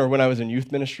children, or when I was in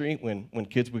youth ministry, when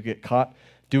kids would get caught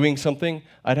doing something,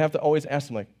 I'd have to always ask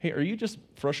them, like, hey, are you just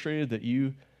frustrated that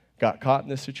you got caught in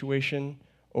this situation?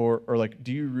 Or like,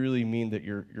 do you really mean that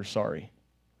you're sorry,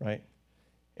 right?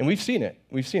 And we've seen it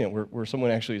where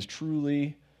someone actually is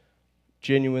truly,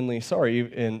 genuinely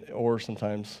sorry, or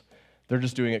sometimes they're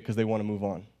just doing it because they want to move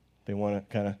on. They want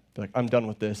to kind of be like, I'm done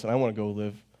with this, and I want to go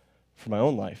live for my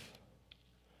own life.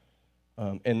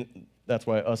 And that's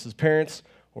why us as parents,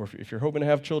 or if you're hoping to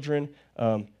have children,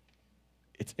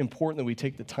 it's important that we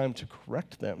take the time to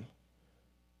correct them.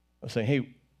 Of saying,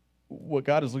 hey, what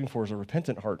God is looking for is a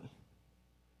repentant heart,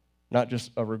 not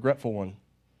just a regretful one,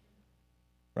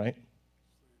 right?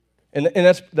 And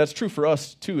that's true for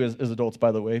us too as adults,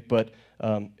 by the way, but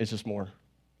it's just more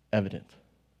evident.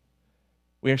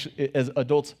 We actually, as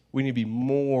adults, we need to be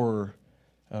more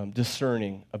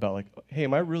discerning about like, hey,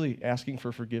 am I really asking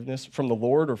for forgiveness from the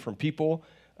Lord or from people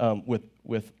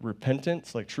with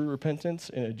repentance, like true repentance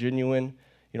and a genuine,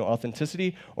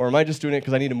 authenticity, or am I just doing it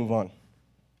because I need to move on?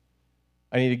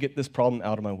 I need to get this problem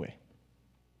out of my way.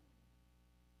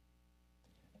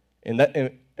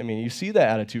 And you see that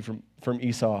attitude from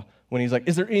Esau when he's like,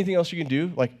 is there anything else you can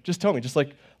do? Like, just tell me, just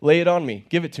like lay it on me,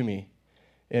 give it to me.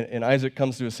 And Isaac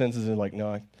comes to his senses and like,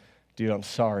 no, dude, I'm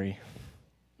sorry.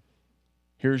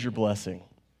 Here's your blessing.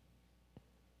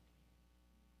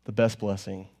 The best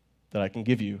blessing that I can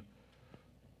give you,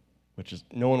 which is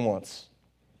no one wants,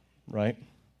 right?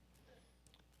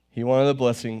 He wanted the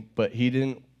blessing, but he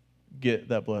didn't get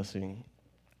that blessing.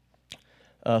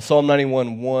 Psalm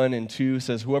 91, 1 and 2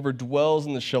 says, whoever dwells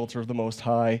in the shelter of the Most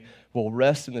High will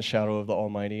rest in the shadow of the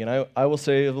Almighty. And I will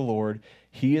say of the Lord,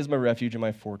 He is my refuge and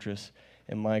my fortress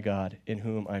and my God in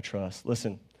whom I trust.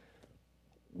 Listen,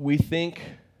 we think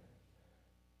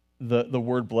the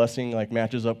word blessing like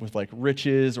matches up with like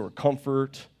riches or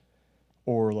comfort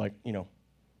or like,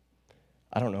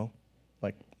 I don't know,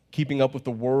 like keeping up with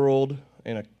the world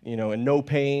and no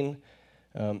pain.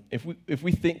 If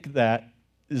we think that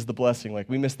is the blessing, like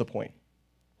we miss the point,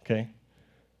 okay?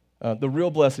 The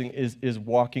real blessing is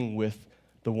walking with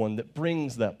the one that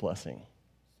brings that blessing,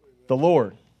 the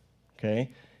Lord,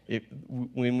 okay?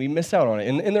 When we miss out on it,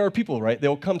 and there are people, right,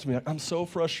 they'll come to me like, I'm so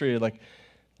frustrated, like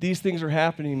these things are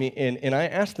happening to me, and I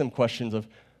ask them questions of,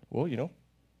 well,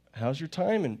 how's your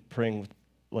time in praying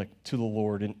to the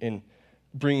Lord and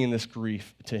bringing this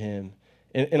grief to Him?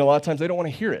 And a lot of times they don't want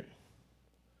to hear it.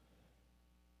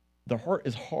 The heart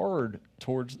is hard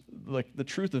towards the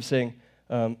truth of saying,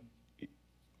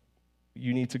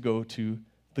 you need to go to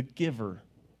the giver,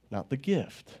 not the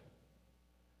gift.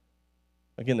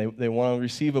 Again, they want to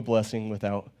receive a blessing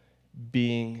without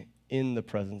being in the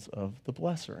presence of the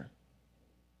blesser.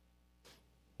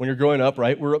 When you're growing up,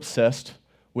 right, we're obsessed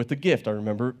with the gift. I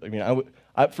remember,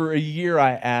 for a year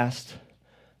I asked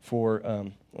for,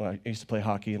 I used to play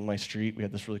hockey in my street. We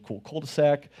had this really cool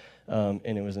cul-de-sac, and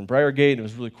it was in Briargate. It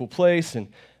was a really cool place,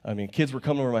 and kids were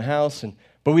coming over to my house,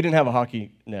 but we didn't have a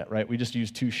hockey net, right? We just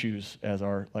used 2 shoes as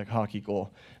our hockey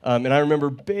goal. And I remember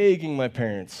begging my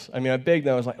parents. I begged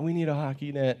them. I was like, we need a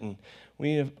hockey net, and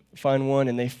we need to find one.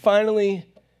 And they finally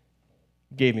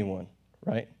gave me one,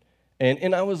 right?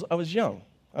 And I was young.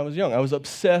 I was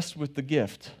obsessed with the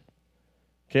gift.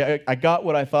 Okay, I got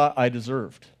what I thought I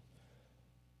deserved.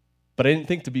 But I didn't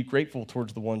think to be grateful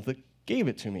towards the ones that gave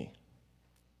it to me,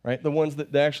 right? The ones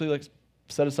that actually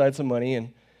set aside some money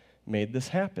and made this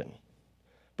happen.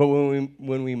 But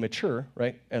when we mature,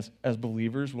 right, as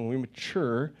believers, when we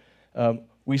mature,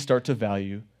 we start to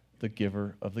value the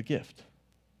giver of the gift.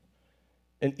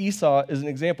 And Esau is an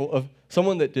example of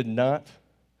someone that did not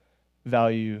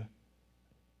value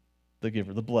the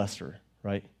giver, the blesser,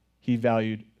 right? He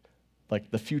valued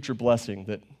the future blessing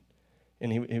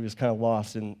and he was kind of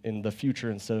lost in the future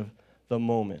instead of the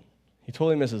moment. He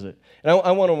totally misses it. And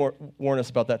I want to warn us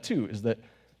about that too, is that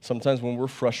sometimes when we're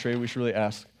frustrated, we should really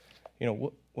ask,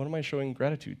 what am I showing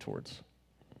gratitude towards?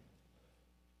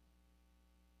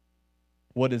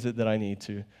 What is it that I need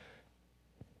to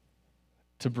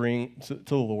bring to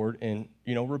the Lord and,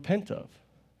 repent of?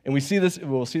 And we'll see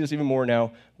this even more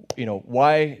now.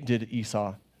 Why did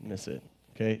Esau miss it?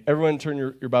 Okay, everyone turn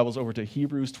your Bibles over to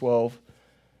Hebrews 12,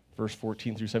 verse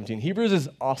 14 through 17. Hebrews is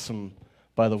awesome,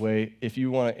 by the way, if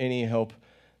you want any help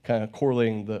kind of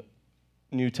correlating the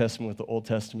New Testament with the Old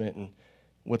Testament and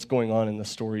what's going on in the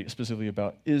story, specifically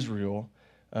about Israel.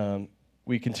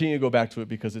 We continue to go back to it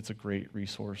because it's a great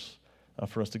resource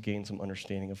for us to gain some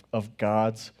understanding of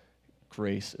God's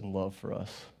grace and love for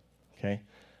us. Okay?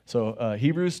 So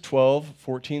Hebrews 12,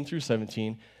 14 through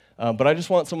 17. But I just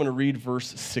want someone to read verse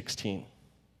 16.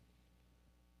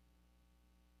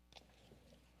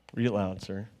 Read it loud,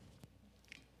 sir.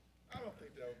 I don't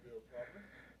think that would be a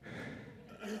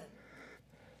problem.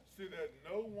 See that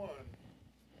no one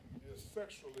is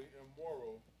sexually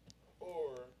immoral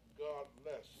or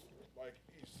godless like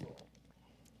Esau,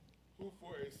 who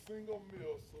for a single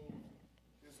meal sold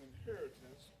his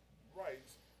inheritance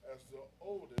rights as the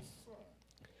oldest son.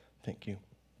 Thank you.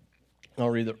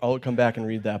 I'll come back and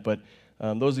read that, but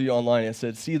those of you online, it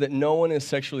said, see that no one is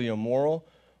sexually immoral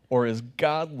or is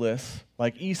godless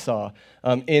like Esau.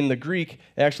 In the Greek,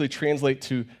 it actually translates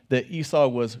to that Esau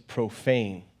was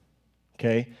profane,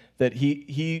 okay? That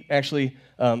he actually,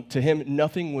 to him,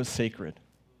 nothing was sacred.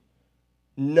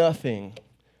 Nothing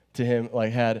to him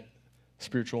had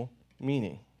spiritual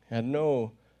meaning, had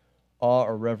no awe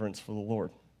or reverence for the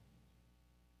Lord.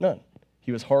 None.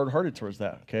 He was hard-hearted towards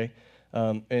that, okay?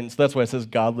 And so that's why it says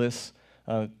godless.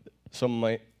 I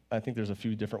think there's a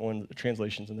few different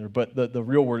translations in there, but the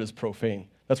real word is profane.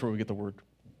 That's where we get the word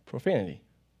profanity,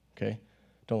 okay?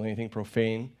 Don't let anything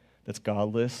profane that's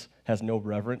godless, has no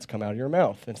reverence, come out of your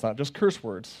mouth. It's not just curse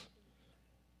words.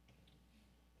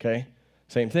 okay?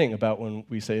 Same thing about when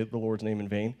we say the Lord's name in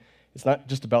vain. It's not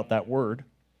just about that word.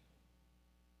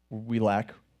 We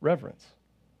lack reverence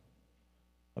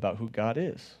about who God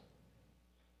is.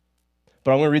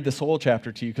 But I'm going to read this whole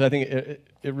chapter to you because I think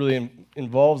it really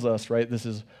involves us, right? This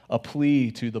is a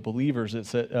plea to the believers.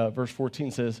 It's verse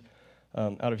 14 says,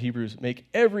 out of Hebrews, make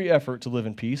every effort to live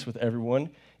in peace with everyone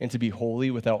and to be holy.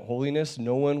 Without holiness,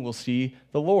 no one will see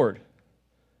the Lord.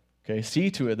 Okay, see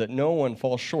to it that no one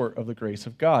falls short of the grace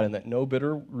of God and that no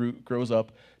bitter root grows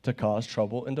up to cause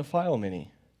trouble and defile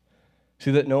many.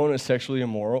 See that no one is sexually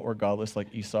immoral or godless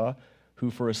like Esau, who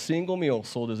for a single meal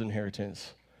sold his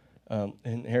inheritance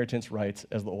rights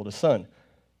as the oldest son.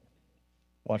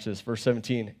 Watch this, verse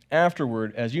 17.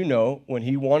 Afterward, as you know, when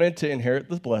he wanted to inherit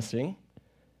the blessing,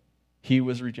 he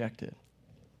was rejected.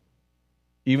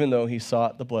 Even though he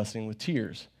sought the blessing with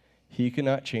tears, he could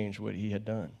not change what he had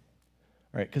done.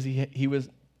 Right? Because he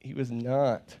was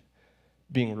not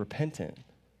being repentant.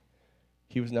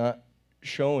 He was not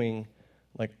showing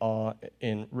like awe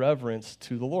and reverence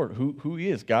to the Lord, who he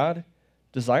is. God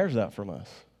desires that from us.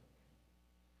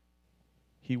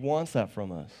 He wants that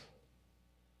from us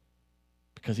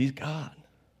because he's God.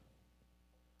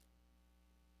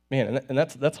 Man, and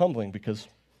that's humbling because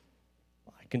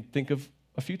I can think of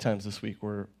a few times this week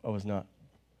where I was not,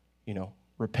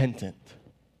 repentant.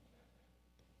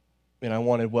 And I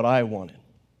wanted what I wanted.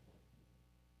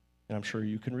 And I'm sure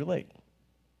you can relate.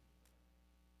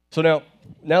 So now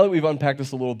that we've unpacked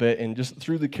this a little bit and just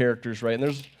through the characters, right, and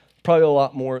there's probably a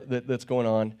lot more that's going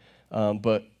on,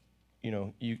 but,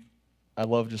 I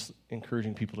love just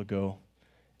encouraging people to go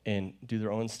and do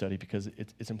their own study because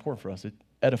it's important for us. It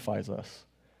edifies us.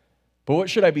 But what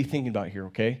should I be thinking about here,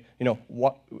 okay? A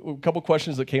couple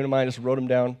questions that came to mind, I just wrote them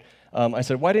down. I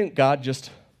said, why didn't God just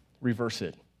reverse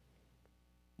it?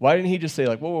 Why didn't he just say,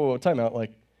 whoa, time out,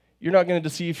 you're not going to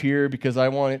deceive here because I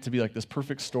want it to be like this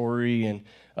perfect story, and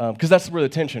because that's where the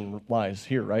tension lies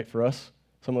here, right, for us.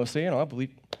 Some of us say, I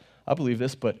believe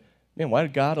this, but man, why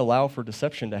did God allow for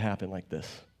deception to happen like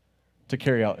this, to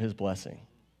carry out his blessing,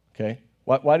 okay?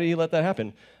 Why did he let that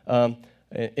happen?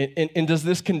 And does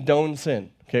this condone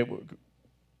sin? Okay,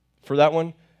 for that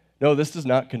one, no, this does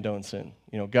not condone sin.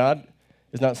 God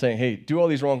is not saying, hey, do all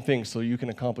these wrong things so you can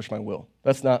accomplish my will.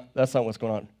 That's not what's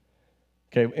going on.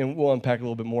 Okay, and we'll unpack a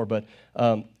little bit more, but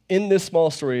in this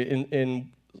small story, in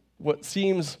what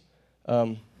seems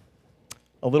a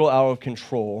little out of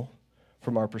control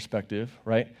from our perspective,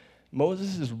 right?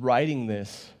 Moses is writing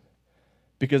this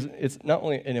because it's not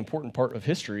only an important part of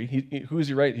history. Who is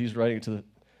he writing? He's writing it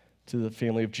to the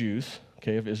family of Jews,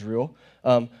 okay, of Israel.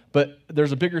 But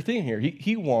there's a bigger thing here.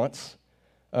 He wants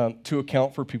to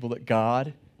account for people that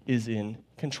God is in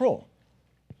control.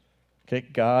 Okay,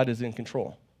 God is in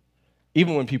control.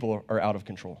 Even when people are out of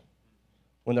control,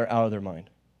 when they're out of their mind.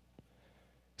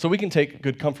 So we can take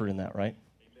good comfort in that, right?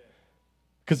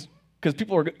 Because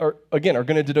people are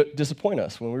going to disappoint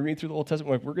us. When we read through the Old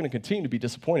Testament, we're going to continue to be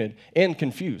disappointed and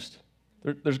confused.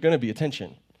 There's going to be a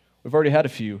tension. We've already had a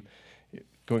few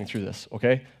going through this,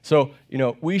 okay? So,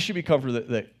 we should be comforted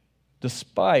that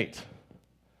despite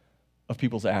of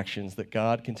people's actions, that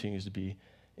God continues to be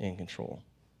in control.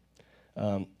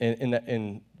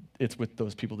 And it's with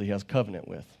those people that he has covenant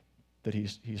with, that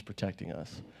he's protecting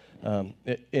us. And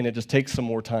it just takes some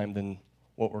more time than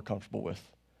what we're comfortable with.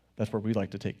 That's where we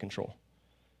like to take control.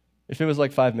 If it was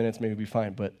like 5 minutes, maybe we'd be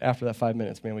fine. But after that 5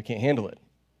 minutes, man, we can't handle it,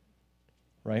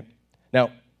 right?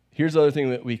 Now, here's the other thing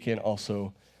that we can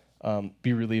also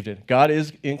be relieved in. God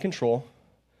is in control,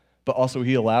 but also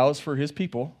he allows for his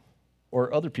people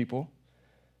or other people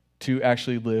to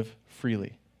actually live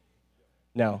freely.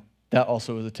 Now, that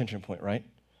also is a tension point, right?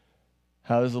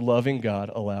 How does a loving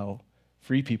God allow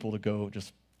free people to go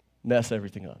just mess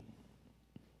everything up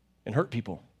and hurt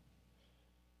people?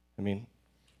 I mean,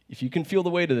 if you can feel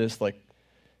the weight of this,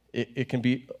 it can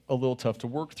be a little tough to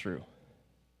work through.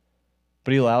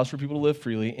 But he allows for people to live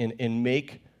freely and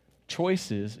make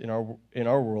choices in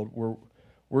our world where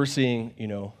we're seeing,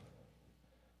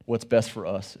 what's best for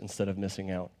us instead of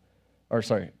missing out.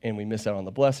 And we miss out on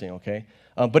the blessing, okay?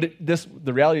 But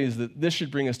the reality is that this should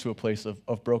bring us to a place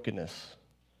of brokenness,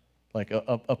 like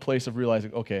a place of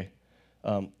realizing, okay,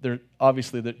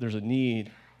 there's a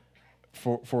need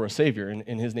for a Savior,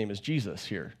 and his name is Jesus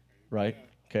here, right?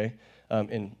 Okay?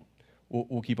 And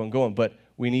we'll keep on going, but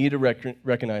we need to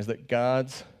recognize that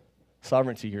God's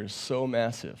sovereignty here is so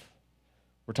massive.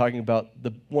 We're talking about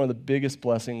one of the biggest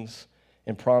blessings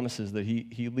and promises that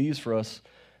he leaves for us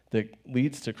that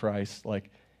leads to Christ.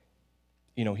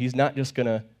 He's not just going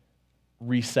to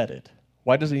reset it.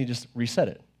 Why doesn't he just reset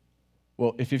it?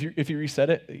 Well, if he reset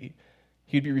it,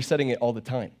 he'd be resetting it all the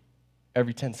time.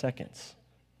 every 10 seconds.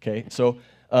 Okay, so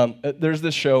there's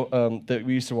this show that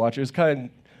we used to watch. It was kind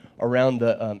of around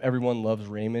the Everyone Loves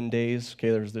Raymond days. Okay,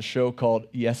 there was this show called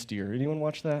Yes Dear. Anyone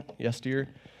watch that? Yes Dear.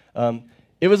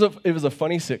 It was a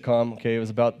funny sitcom. Okay, it was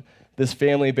about this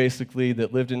family basically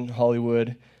that lived in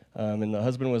Hollywood, and the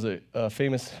husband was a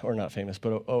famous, or not famous,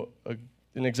 but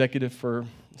an executive for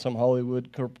some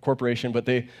Hollywood corporation. But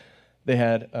they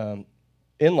had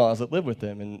in-laws that lived with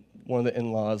them, and one of the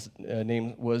in-laws'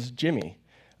 name was Jimmy.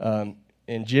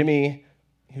 And Jimmy,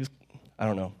 I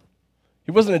don't know,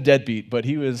 he wasn't a deadbeat, but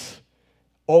he was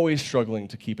always struggling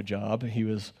to keep a job.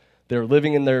 They were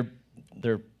living in their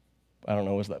I don't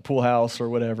know, was that pool house or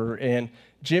whatever, and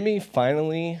Jimmy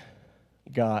finally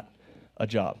got a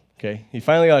job, okay? He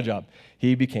finally got a job.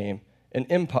 He became an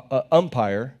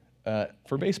umpire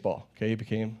for baseball, okay? He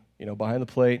became, behind the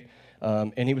plate,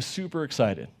 and he was super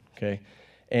excited, okay?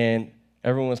 And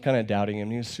everyone was kind of doubting him.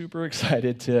 He was super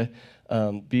excited to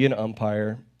be an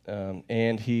umpire,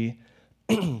 and he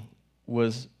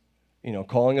was,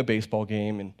 calling a baseball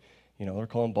game, and, they're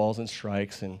calling balls and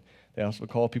strikes, and they also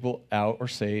call people out or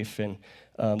safe. And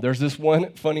there's this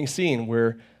one funny scene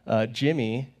where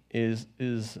Jimmy is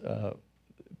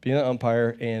being an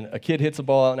umpire, and a kid hits a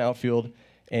ball out in outfield,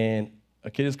 and a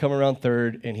kid is coming around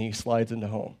third, and he slides into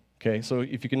home. Okay, so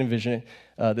if you can envision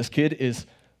it, this kid is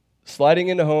sliding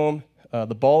into home,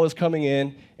 the ball is coming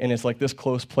in, and it's like this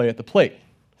close play at the plate.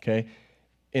 Okay,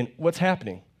 and what's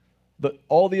happening?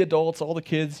 All the adults, all the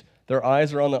kids, their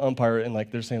eyes are on the umpire, and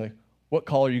they're saying what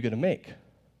call are you going to make?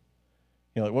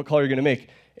 What call are you going to make?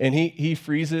 And he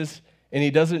freezes, and he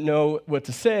doesn't know what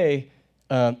to say,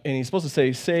 and he's supposed to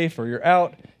say safe or you're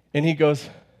out, and he goes,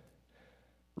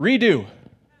 redo.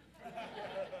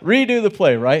 Redo the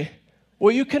play, right?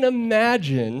 Well, you can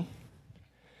imagine,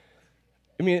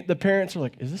 the parents are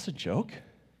like, is this a joke?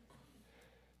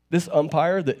 This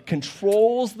umpire that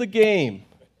controls the game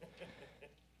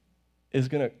is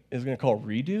gonna call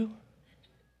redo?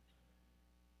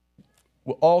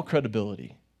 With all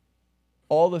credibility,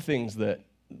 all the things that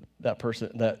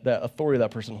person, that authority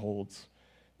that person holds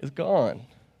is gone.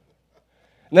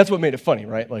 And that's what made it funny,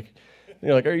 right?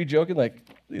 Are you joking?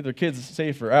 Either kid's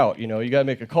safe or out, you got to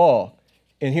make a call.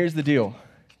 And here's the deal.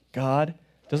 God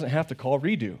doesn't have to call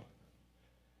redo.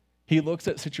 He looks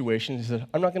at situations, he says,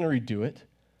 I'm not going to redo it.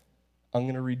 I'm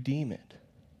going to redeem it.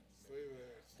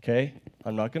 Okay?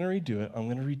 I'm not going to redo it. I'm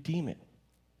going to redeem it.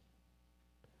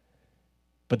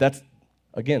 But that's,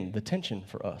 again, the tension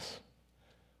for us.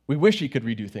 We wish he could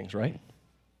redo things, right?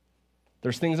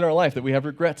 There's things in our life that we have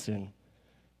regrets in.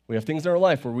 We have things in our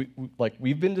life where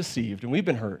we've been deceived and we've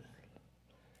been hurt.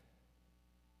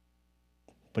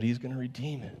 But he's going to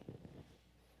redeem it.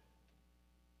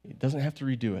 He doesn't have to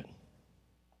redo it.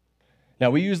 Now,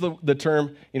 we use the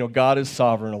term, God is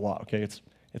sovereign a lot, okay? It's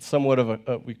somewhat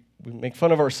of we make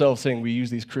fun of ourselves saying we use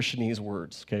these Christianese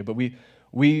words, okay? But we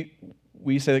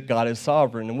say that God is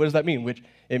sovereign. And what does that mean?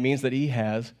 It means that he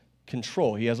has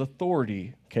control. He has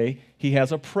authority, okay? He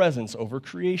has a presence over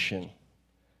creation.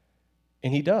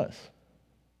 And he does.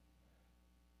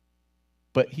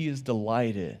 But he is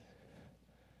delighted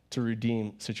to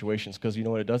redeem situations because you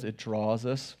know what it does? It draws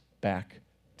us back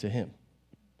to him.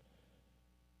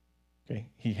 Okay?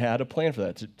 He had a plan for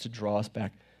that, to draw us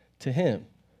back to him.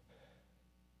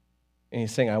 And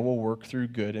he's saying, I will work through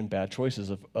good and bad choices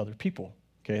of other people.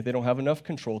 Okay? They don't have enough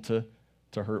control to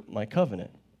hurt my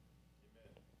covenant.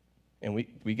 And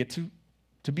we get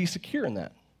to be secure in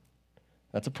that.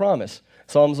 That's a promise.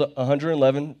 Psalms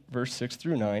 111, verse 6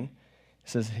 through 9,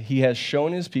 says, he has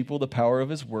shown his people the power of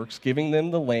his works, giving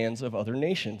them the lands of other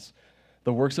nations.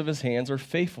 The works of his hands are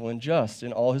faithful and just,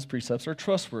 and all his precepts are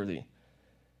trustworthy.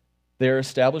 They are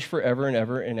established forever and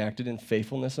ever, enacted in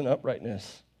faithfulness and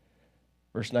uprightness.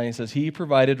 Verse 9 says, he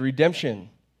provided redemption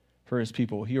for his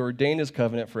people. He ordained his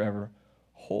covenant forever.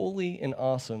 Holy and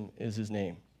awesome is his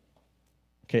name.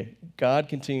 Okay, God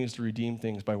continues to redeem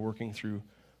things by working through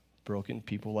broken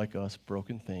people like us,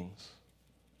 broken things,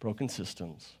 broken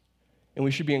systems. And we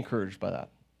should be encouraged by that.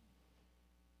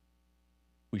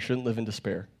 We shouldn't live in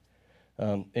despair.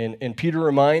 And Peter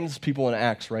reminds people in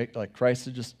Acts, right? Christ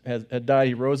had died,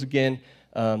 he rose again,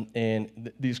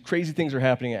 and these crazy things are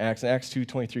happening in Acts. In Acts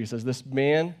 2:23 says, this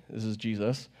man, this is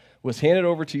Jesus, was handed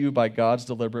over to you by God's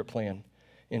deliberate plan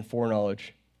and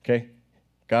foreknowledge. Okay?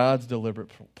 God's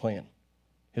deliberate plan.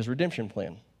 His redemption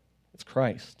plan. It's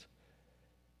Christ.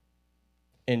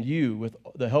 And you, with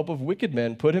the help of wicked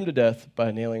men, put him to death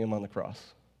by nailing him on the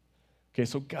cross. Okay,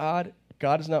 so God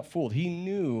is not fooled. He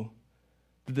knew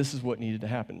that this is what needed to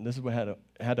happen. This is what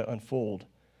had to unfold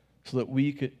so that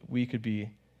we could be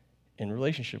in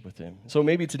relationship with him. So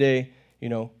maybe today,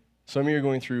 some of you are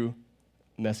going through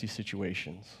messy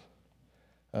situations.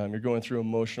 You're going through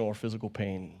emotional or physical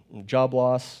pain, job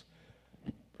loss,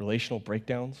 relational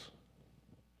breakdowns.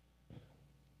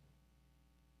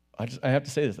 I have to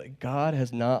say this, that God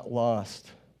has not lost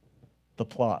the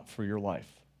plot for your life.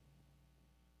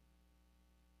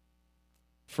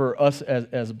 For us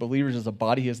as believers, as a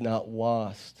body, He has not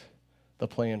lost the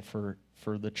plan for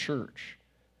the church.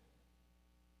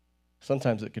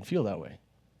 Sometimes it can feel that way.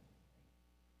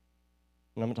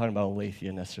 And I'm not talking about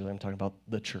Aletheia necessarily, I'm talking about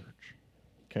the church,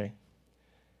 okay?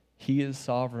 He is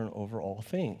sovereign over all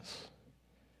things,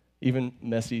 even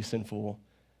messy, sinful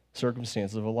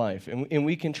circumstances of a life. And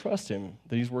we can trust Him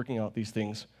that He's working out these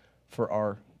things for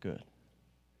our good.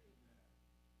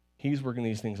 He's working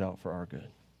these things out for our good.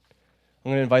 I'm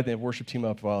going to invite the worship team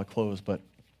up while I close, but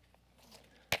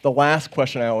the last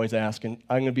question I always ask, and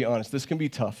I'm going to be honest, this can be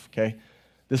tough, okay?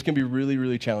 This can be really,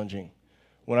 really challenging.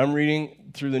 When I'm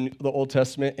reading through the Old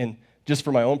Testament, and just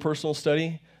for my own personal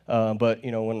study, but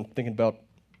when I'm thinking about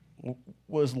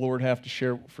what does the Lord have to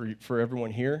share for everyone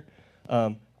here,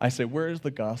 I say, where is the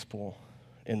gospel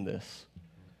in this?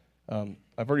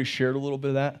 I've already shared a little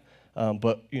bit of that,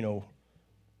 but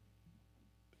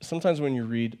sometimes when you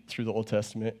read through the Old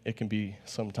Testament, it can be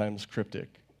sometimes cryptic.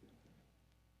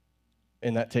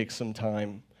 And that takes some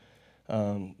time.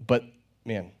 But,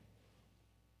 man,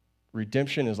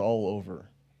 redemption is all over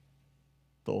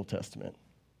the Old Testament.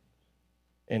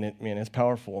 And, it's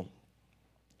powerful.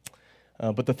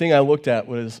 But the thing I looked at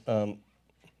was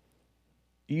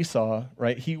Esau,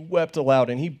 right? He wept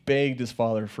aloud, and he begged his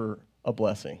father for a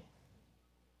blessing.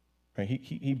 Right?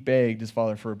 He begged his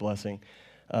father for a blessing.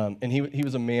 And he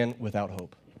was a man without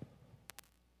hope.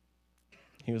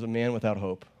 He was a man without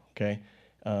hope, okay?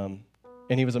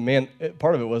 And he was a man,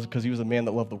 part of it was because he was a man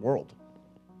that loved the world.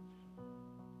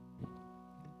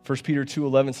 1 Peter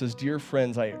 2:11 says, "Dear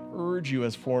friends, I urge you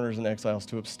as foreigners and exiles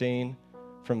to abstain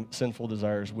from sinful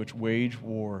desires which wage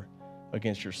war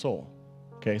against your soul."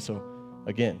 Okay, so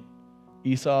again,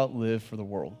 Esau lived for the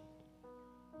world,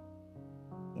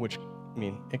 which,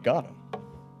 it got him.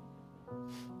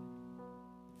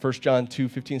 1 John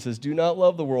 2:15 says, "Do not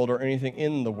love the world or anything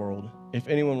in the world. If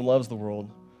anyone loves the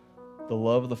world, the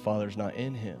love of the Father is not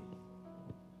in him."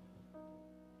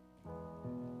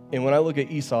 And when I look at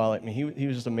Esau, he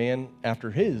was just a man after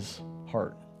his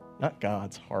heart, not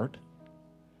God's heart,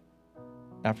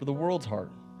 after the world's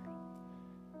heart.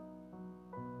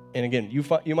 And again,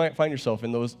 you might find yourself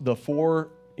in the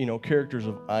four characters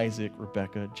of Isaac,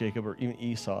 Rebekah, Jacob, or even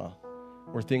Esau,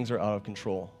 where things are out of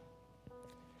control.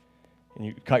 And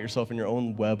you caught yourself in your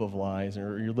own web of lies,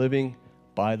 or you're living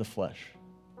by the flesh.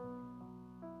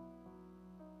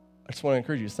 I just want to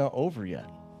encourage you, it's not over yet.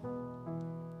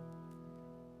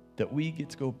 That we get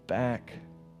to go back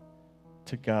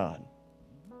to God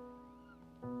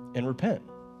and repent.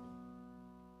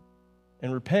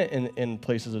 And repent in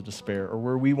places of despair or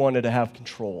where we wanted to have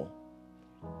control.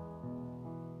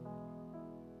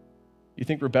 You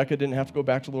think Rebekah didn't have to go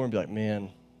back to the Lord and be like, "Man,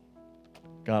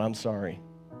 God, I'm sorry.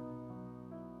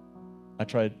 I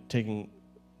tried taking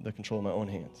the control in my own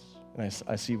hands, and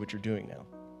I see what you're doing now."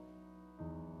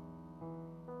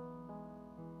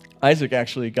 Isaac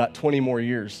actually got 20 more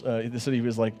years. They said he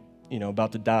was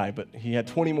about to die, but he had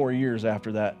 20 more years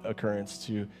after that occurrence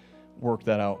to work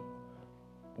that out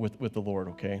with the Lord,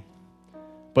 okay?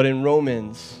 But in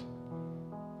Romans,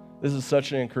 this is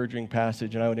such an encouraging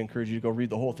passage, and I would encourage you to go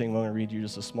read the whole thing. I'm going to read you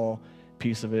just a small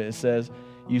piece of it. It says,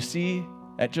 "You see,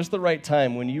 at just the right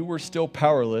time, when you were still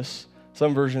powerless,"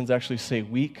 some versions actually say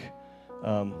weak.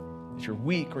 If you're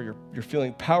weak or you're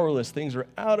feeling powerless, things are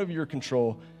out of your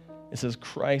control. It says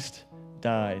Christ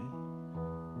died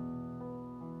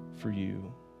for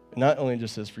you. And not only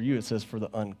just says for you, it says for the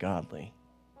ungodly.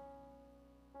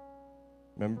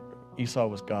 Remember, Esau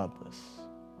was godless.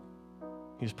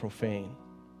 He was profane.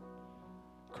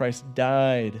 Christ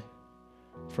died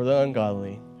for the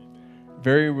ungodly.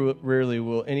 Very rarely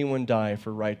will anyone die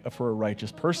for a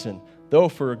righteous person. Though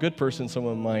for a good person,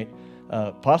 someone might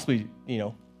possibly,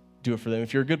 do it for them.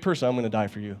 If you're a good person, I'm going to die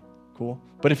for you. Cool.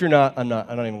 But if you're not, I'm not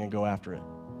even going to go after it.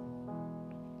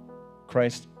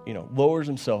 Christ, lowers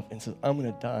himself and says, "I'm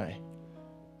going to die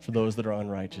for those that are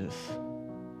unrighteous.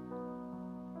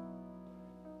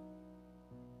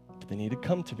 But they need to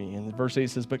come to me." And verse 8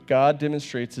 says, "But God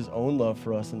demonstrates his own love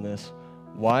for us in this.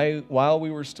 While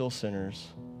we were still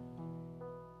sinners,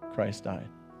 Christ died.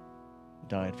 He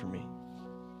died for me.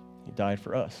 He died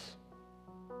for us."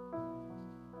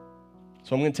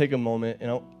 So I'm going to take a moment,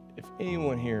 and if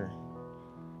anyone here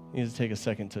needs to take a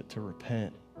second to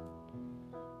repent,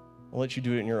 I'll let you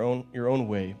do it in your own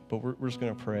way, but we're just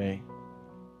going to pray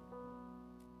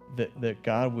that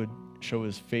God would show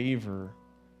his favor,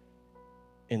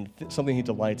 and something he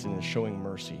delights in is showing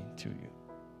mercy to you.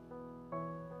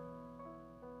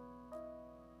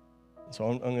 So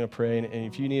I'm going to pray, and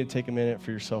if you need to take a minute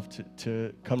for yourself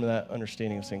to come to that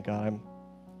understanding of saying, God,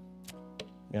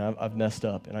 I've messed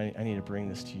up, and I need to bring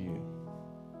this to you.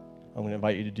 I'm going to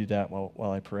invite you to do that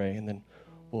while I pray, and then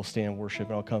we'll stand and worship,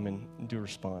 and I'll come and do a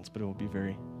response, but it will be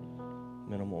very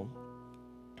minimal.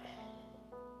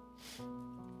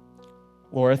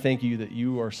 Lord, I thank you that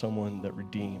you are someone that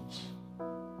redeems,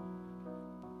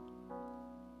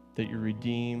 that you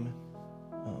redeem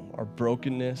our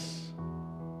brokenness.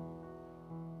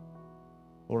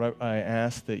 Lord, I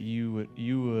ask that you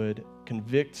would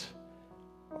convict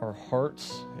our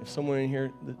hearts. If someone in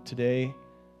here today,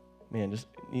 just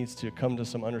needs to come to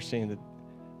some understanding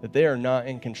that they are not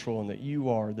in control and that you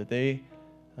are, that they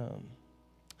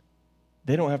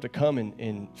don't have to come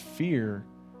in fear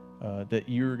that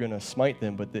you're going to smite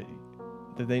them, but that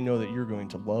they know that you're going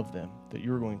to love them, that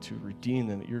you're going to redeem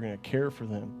them, that you're going to care for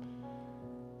them.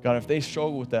 God, if they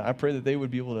struggle with that, I pray that they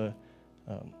would be able to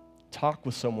talk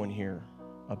with someone here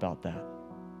about that.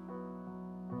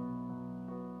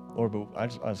 Lord, but I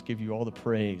just give you all the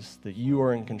praise that you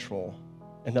are in control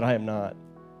and that I am not.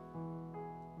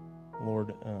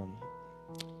 Lord,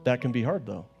 that can be hard,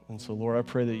 though. And so, Lord, I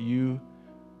pray that you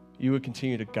would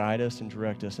continue to guide us and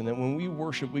direct us, and that when we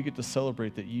worship, we get to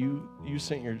celebrate that you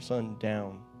sent your Son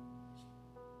down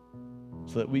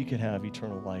so that we could have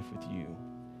eternal life with you.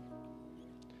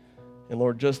 And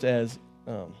Lord, just as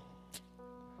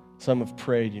some have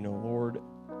prayed, Lord,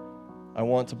 I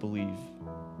want to believe,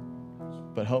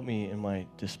 but help me in my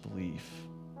disbelief.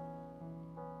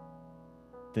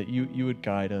 That you would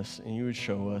guide us and you would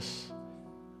show us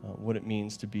what it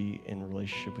means to be in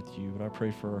relationship with you. And I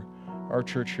pray for our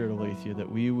church here at Aletheia that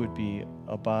we would be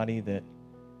a body that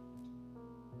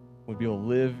would be able to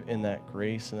live in that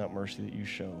grace and that mercy that you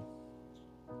show.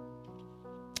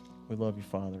 We love you,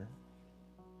 Father.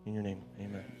 In your name,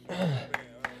 amen.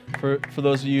 For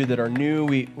those of you that are new,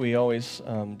 we always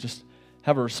just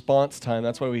have a response time.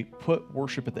 That's why we put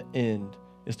worship at the end,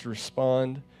 is to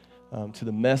respond to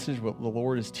the message, what the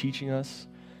Lord is teaching us.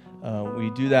 We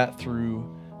do that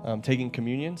through taking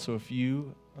communion. So if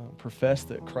you profess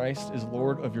that Christ is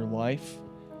Lord of your life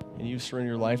and you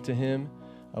surrender your life to him,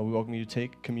 we welcome you to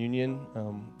take communion.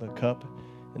 The cup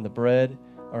and the bread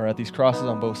are at these crosses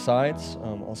on both sides.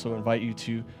 Also invite you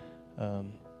to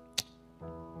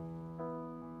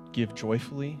give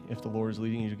joyfully. If the Lord is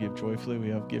leading you to give joyfully, we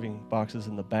have giving boxes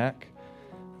in the back.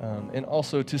 And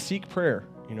also to seek prayer.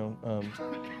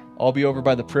 I'll be over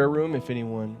by the prayer room if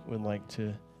anyone would like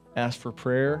to ask for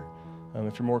prayer.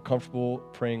 If you're more comfortable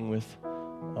praying with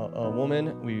a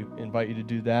woman, we invite you to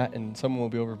do that, and someone will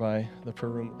be over by the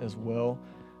prayer room as well.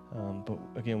 But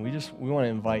again, we want to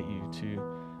invite you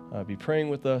to be praying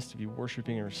with us, to be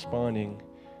worshiping and responding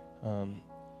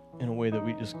in a way that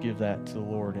we just give that to the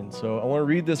Lord. And so I want to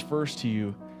read this verse to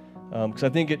you because I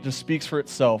think it just speaks for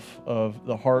itself of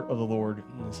the heart of the Lord.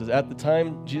 And it says, "At the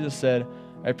time Jesus said,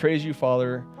 'I praise you,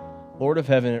 Father, Lord of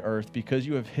heaven and earth, because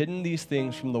you have hidden these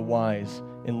things from the wise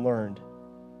and learned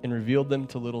and revealed them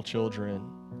to little children.'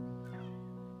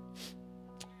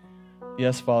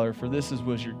 Yes, Father, for this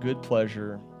was your good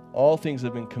pleasure. All things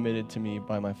have been committed to me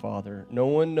by my Father. No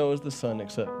one knows the Son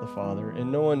except the Father,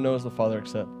 and no one knows the Father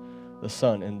except the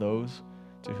Son, and those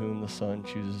to whom the Son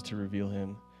chooses to reveal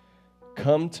him.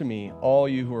 Come to me, all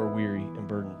you who are weary and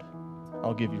burdened.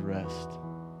 I'll give you rest."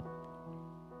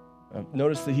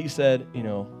 Notice that he said,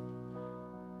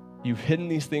 you've hidden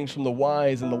these things from the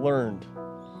wise and the learned.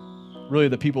 Really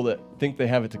the people that think they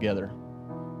have it together,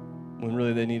 when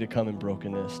really they need to come in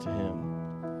brokenness to him.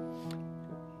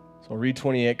 So I'll read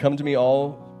 28. "Come to me,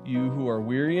 all you who are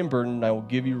weary and burdened, and I will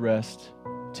give you rest.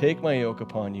 Take my yoke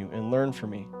upon you and learn from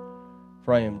me,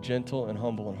 for I am gentle and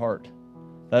humble in heart."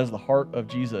 That is the heart of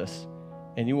Jesus,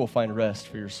 and you will find rest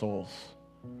for your souls.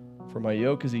 "For my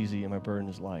yoke is easy and my burden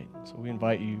is light." So we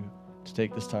invite you to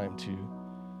take this time to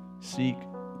seek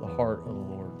the heart of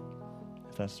the Lord,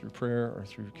 if that's through prayer or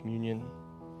through communion.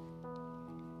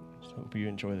 So hope you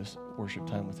enjoy this worship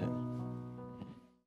time with him.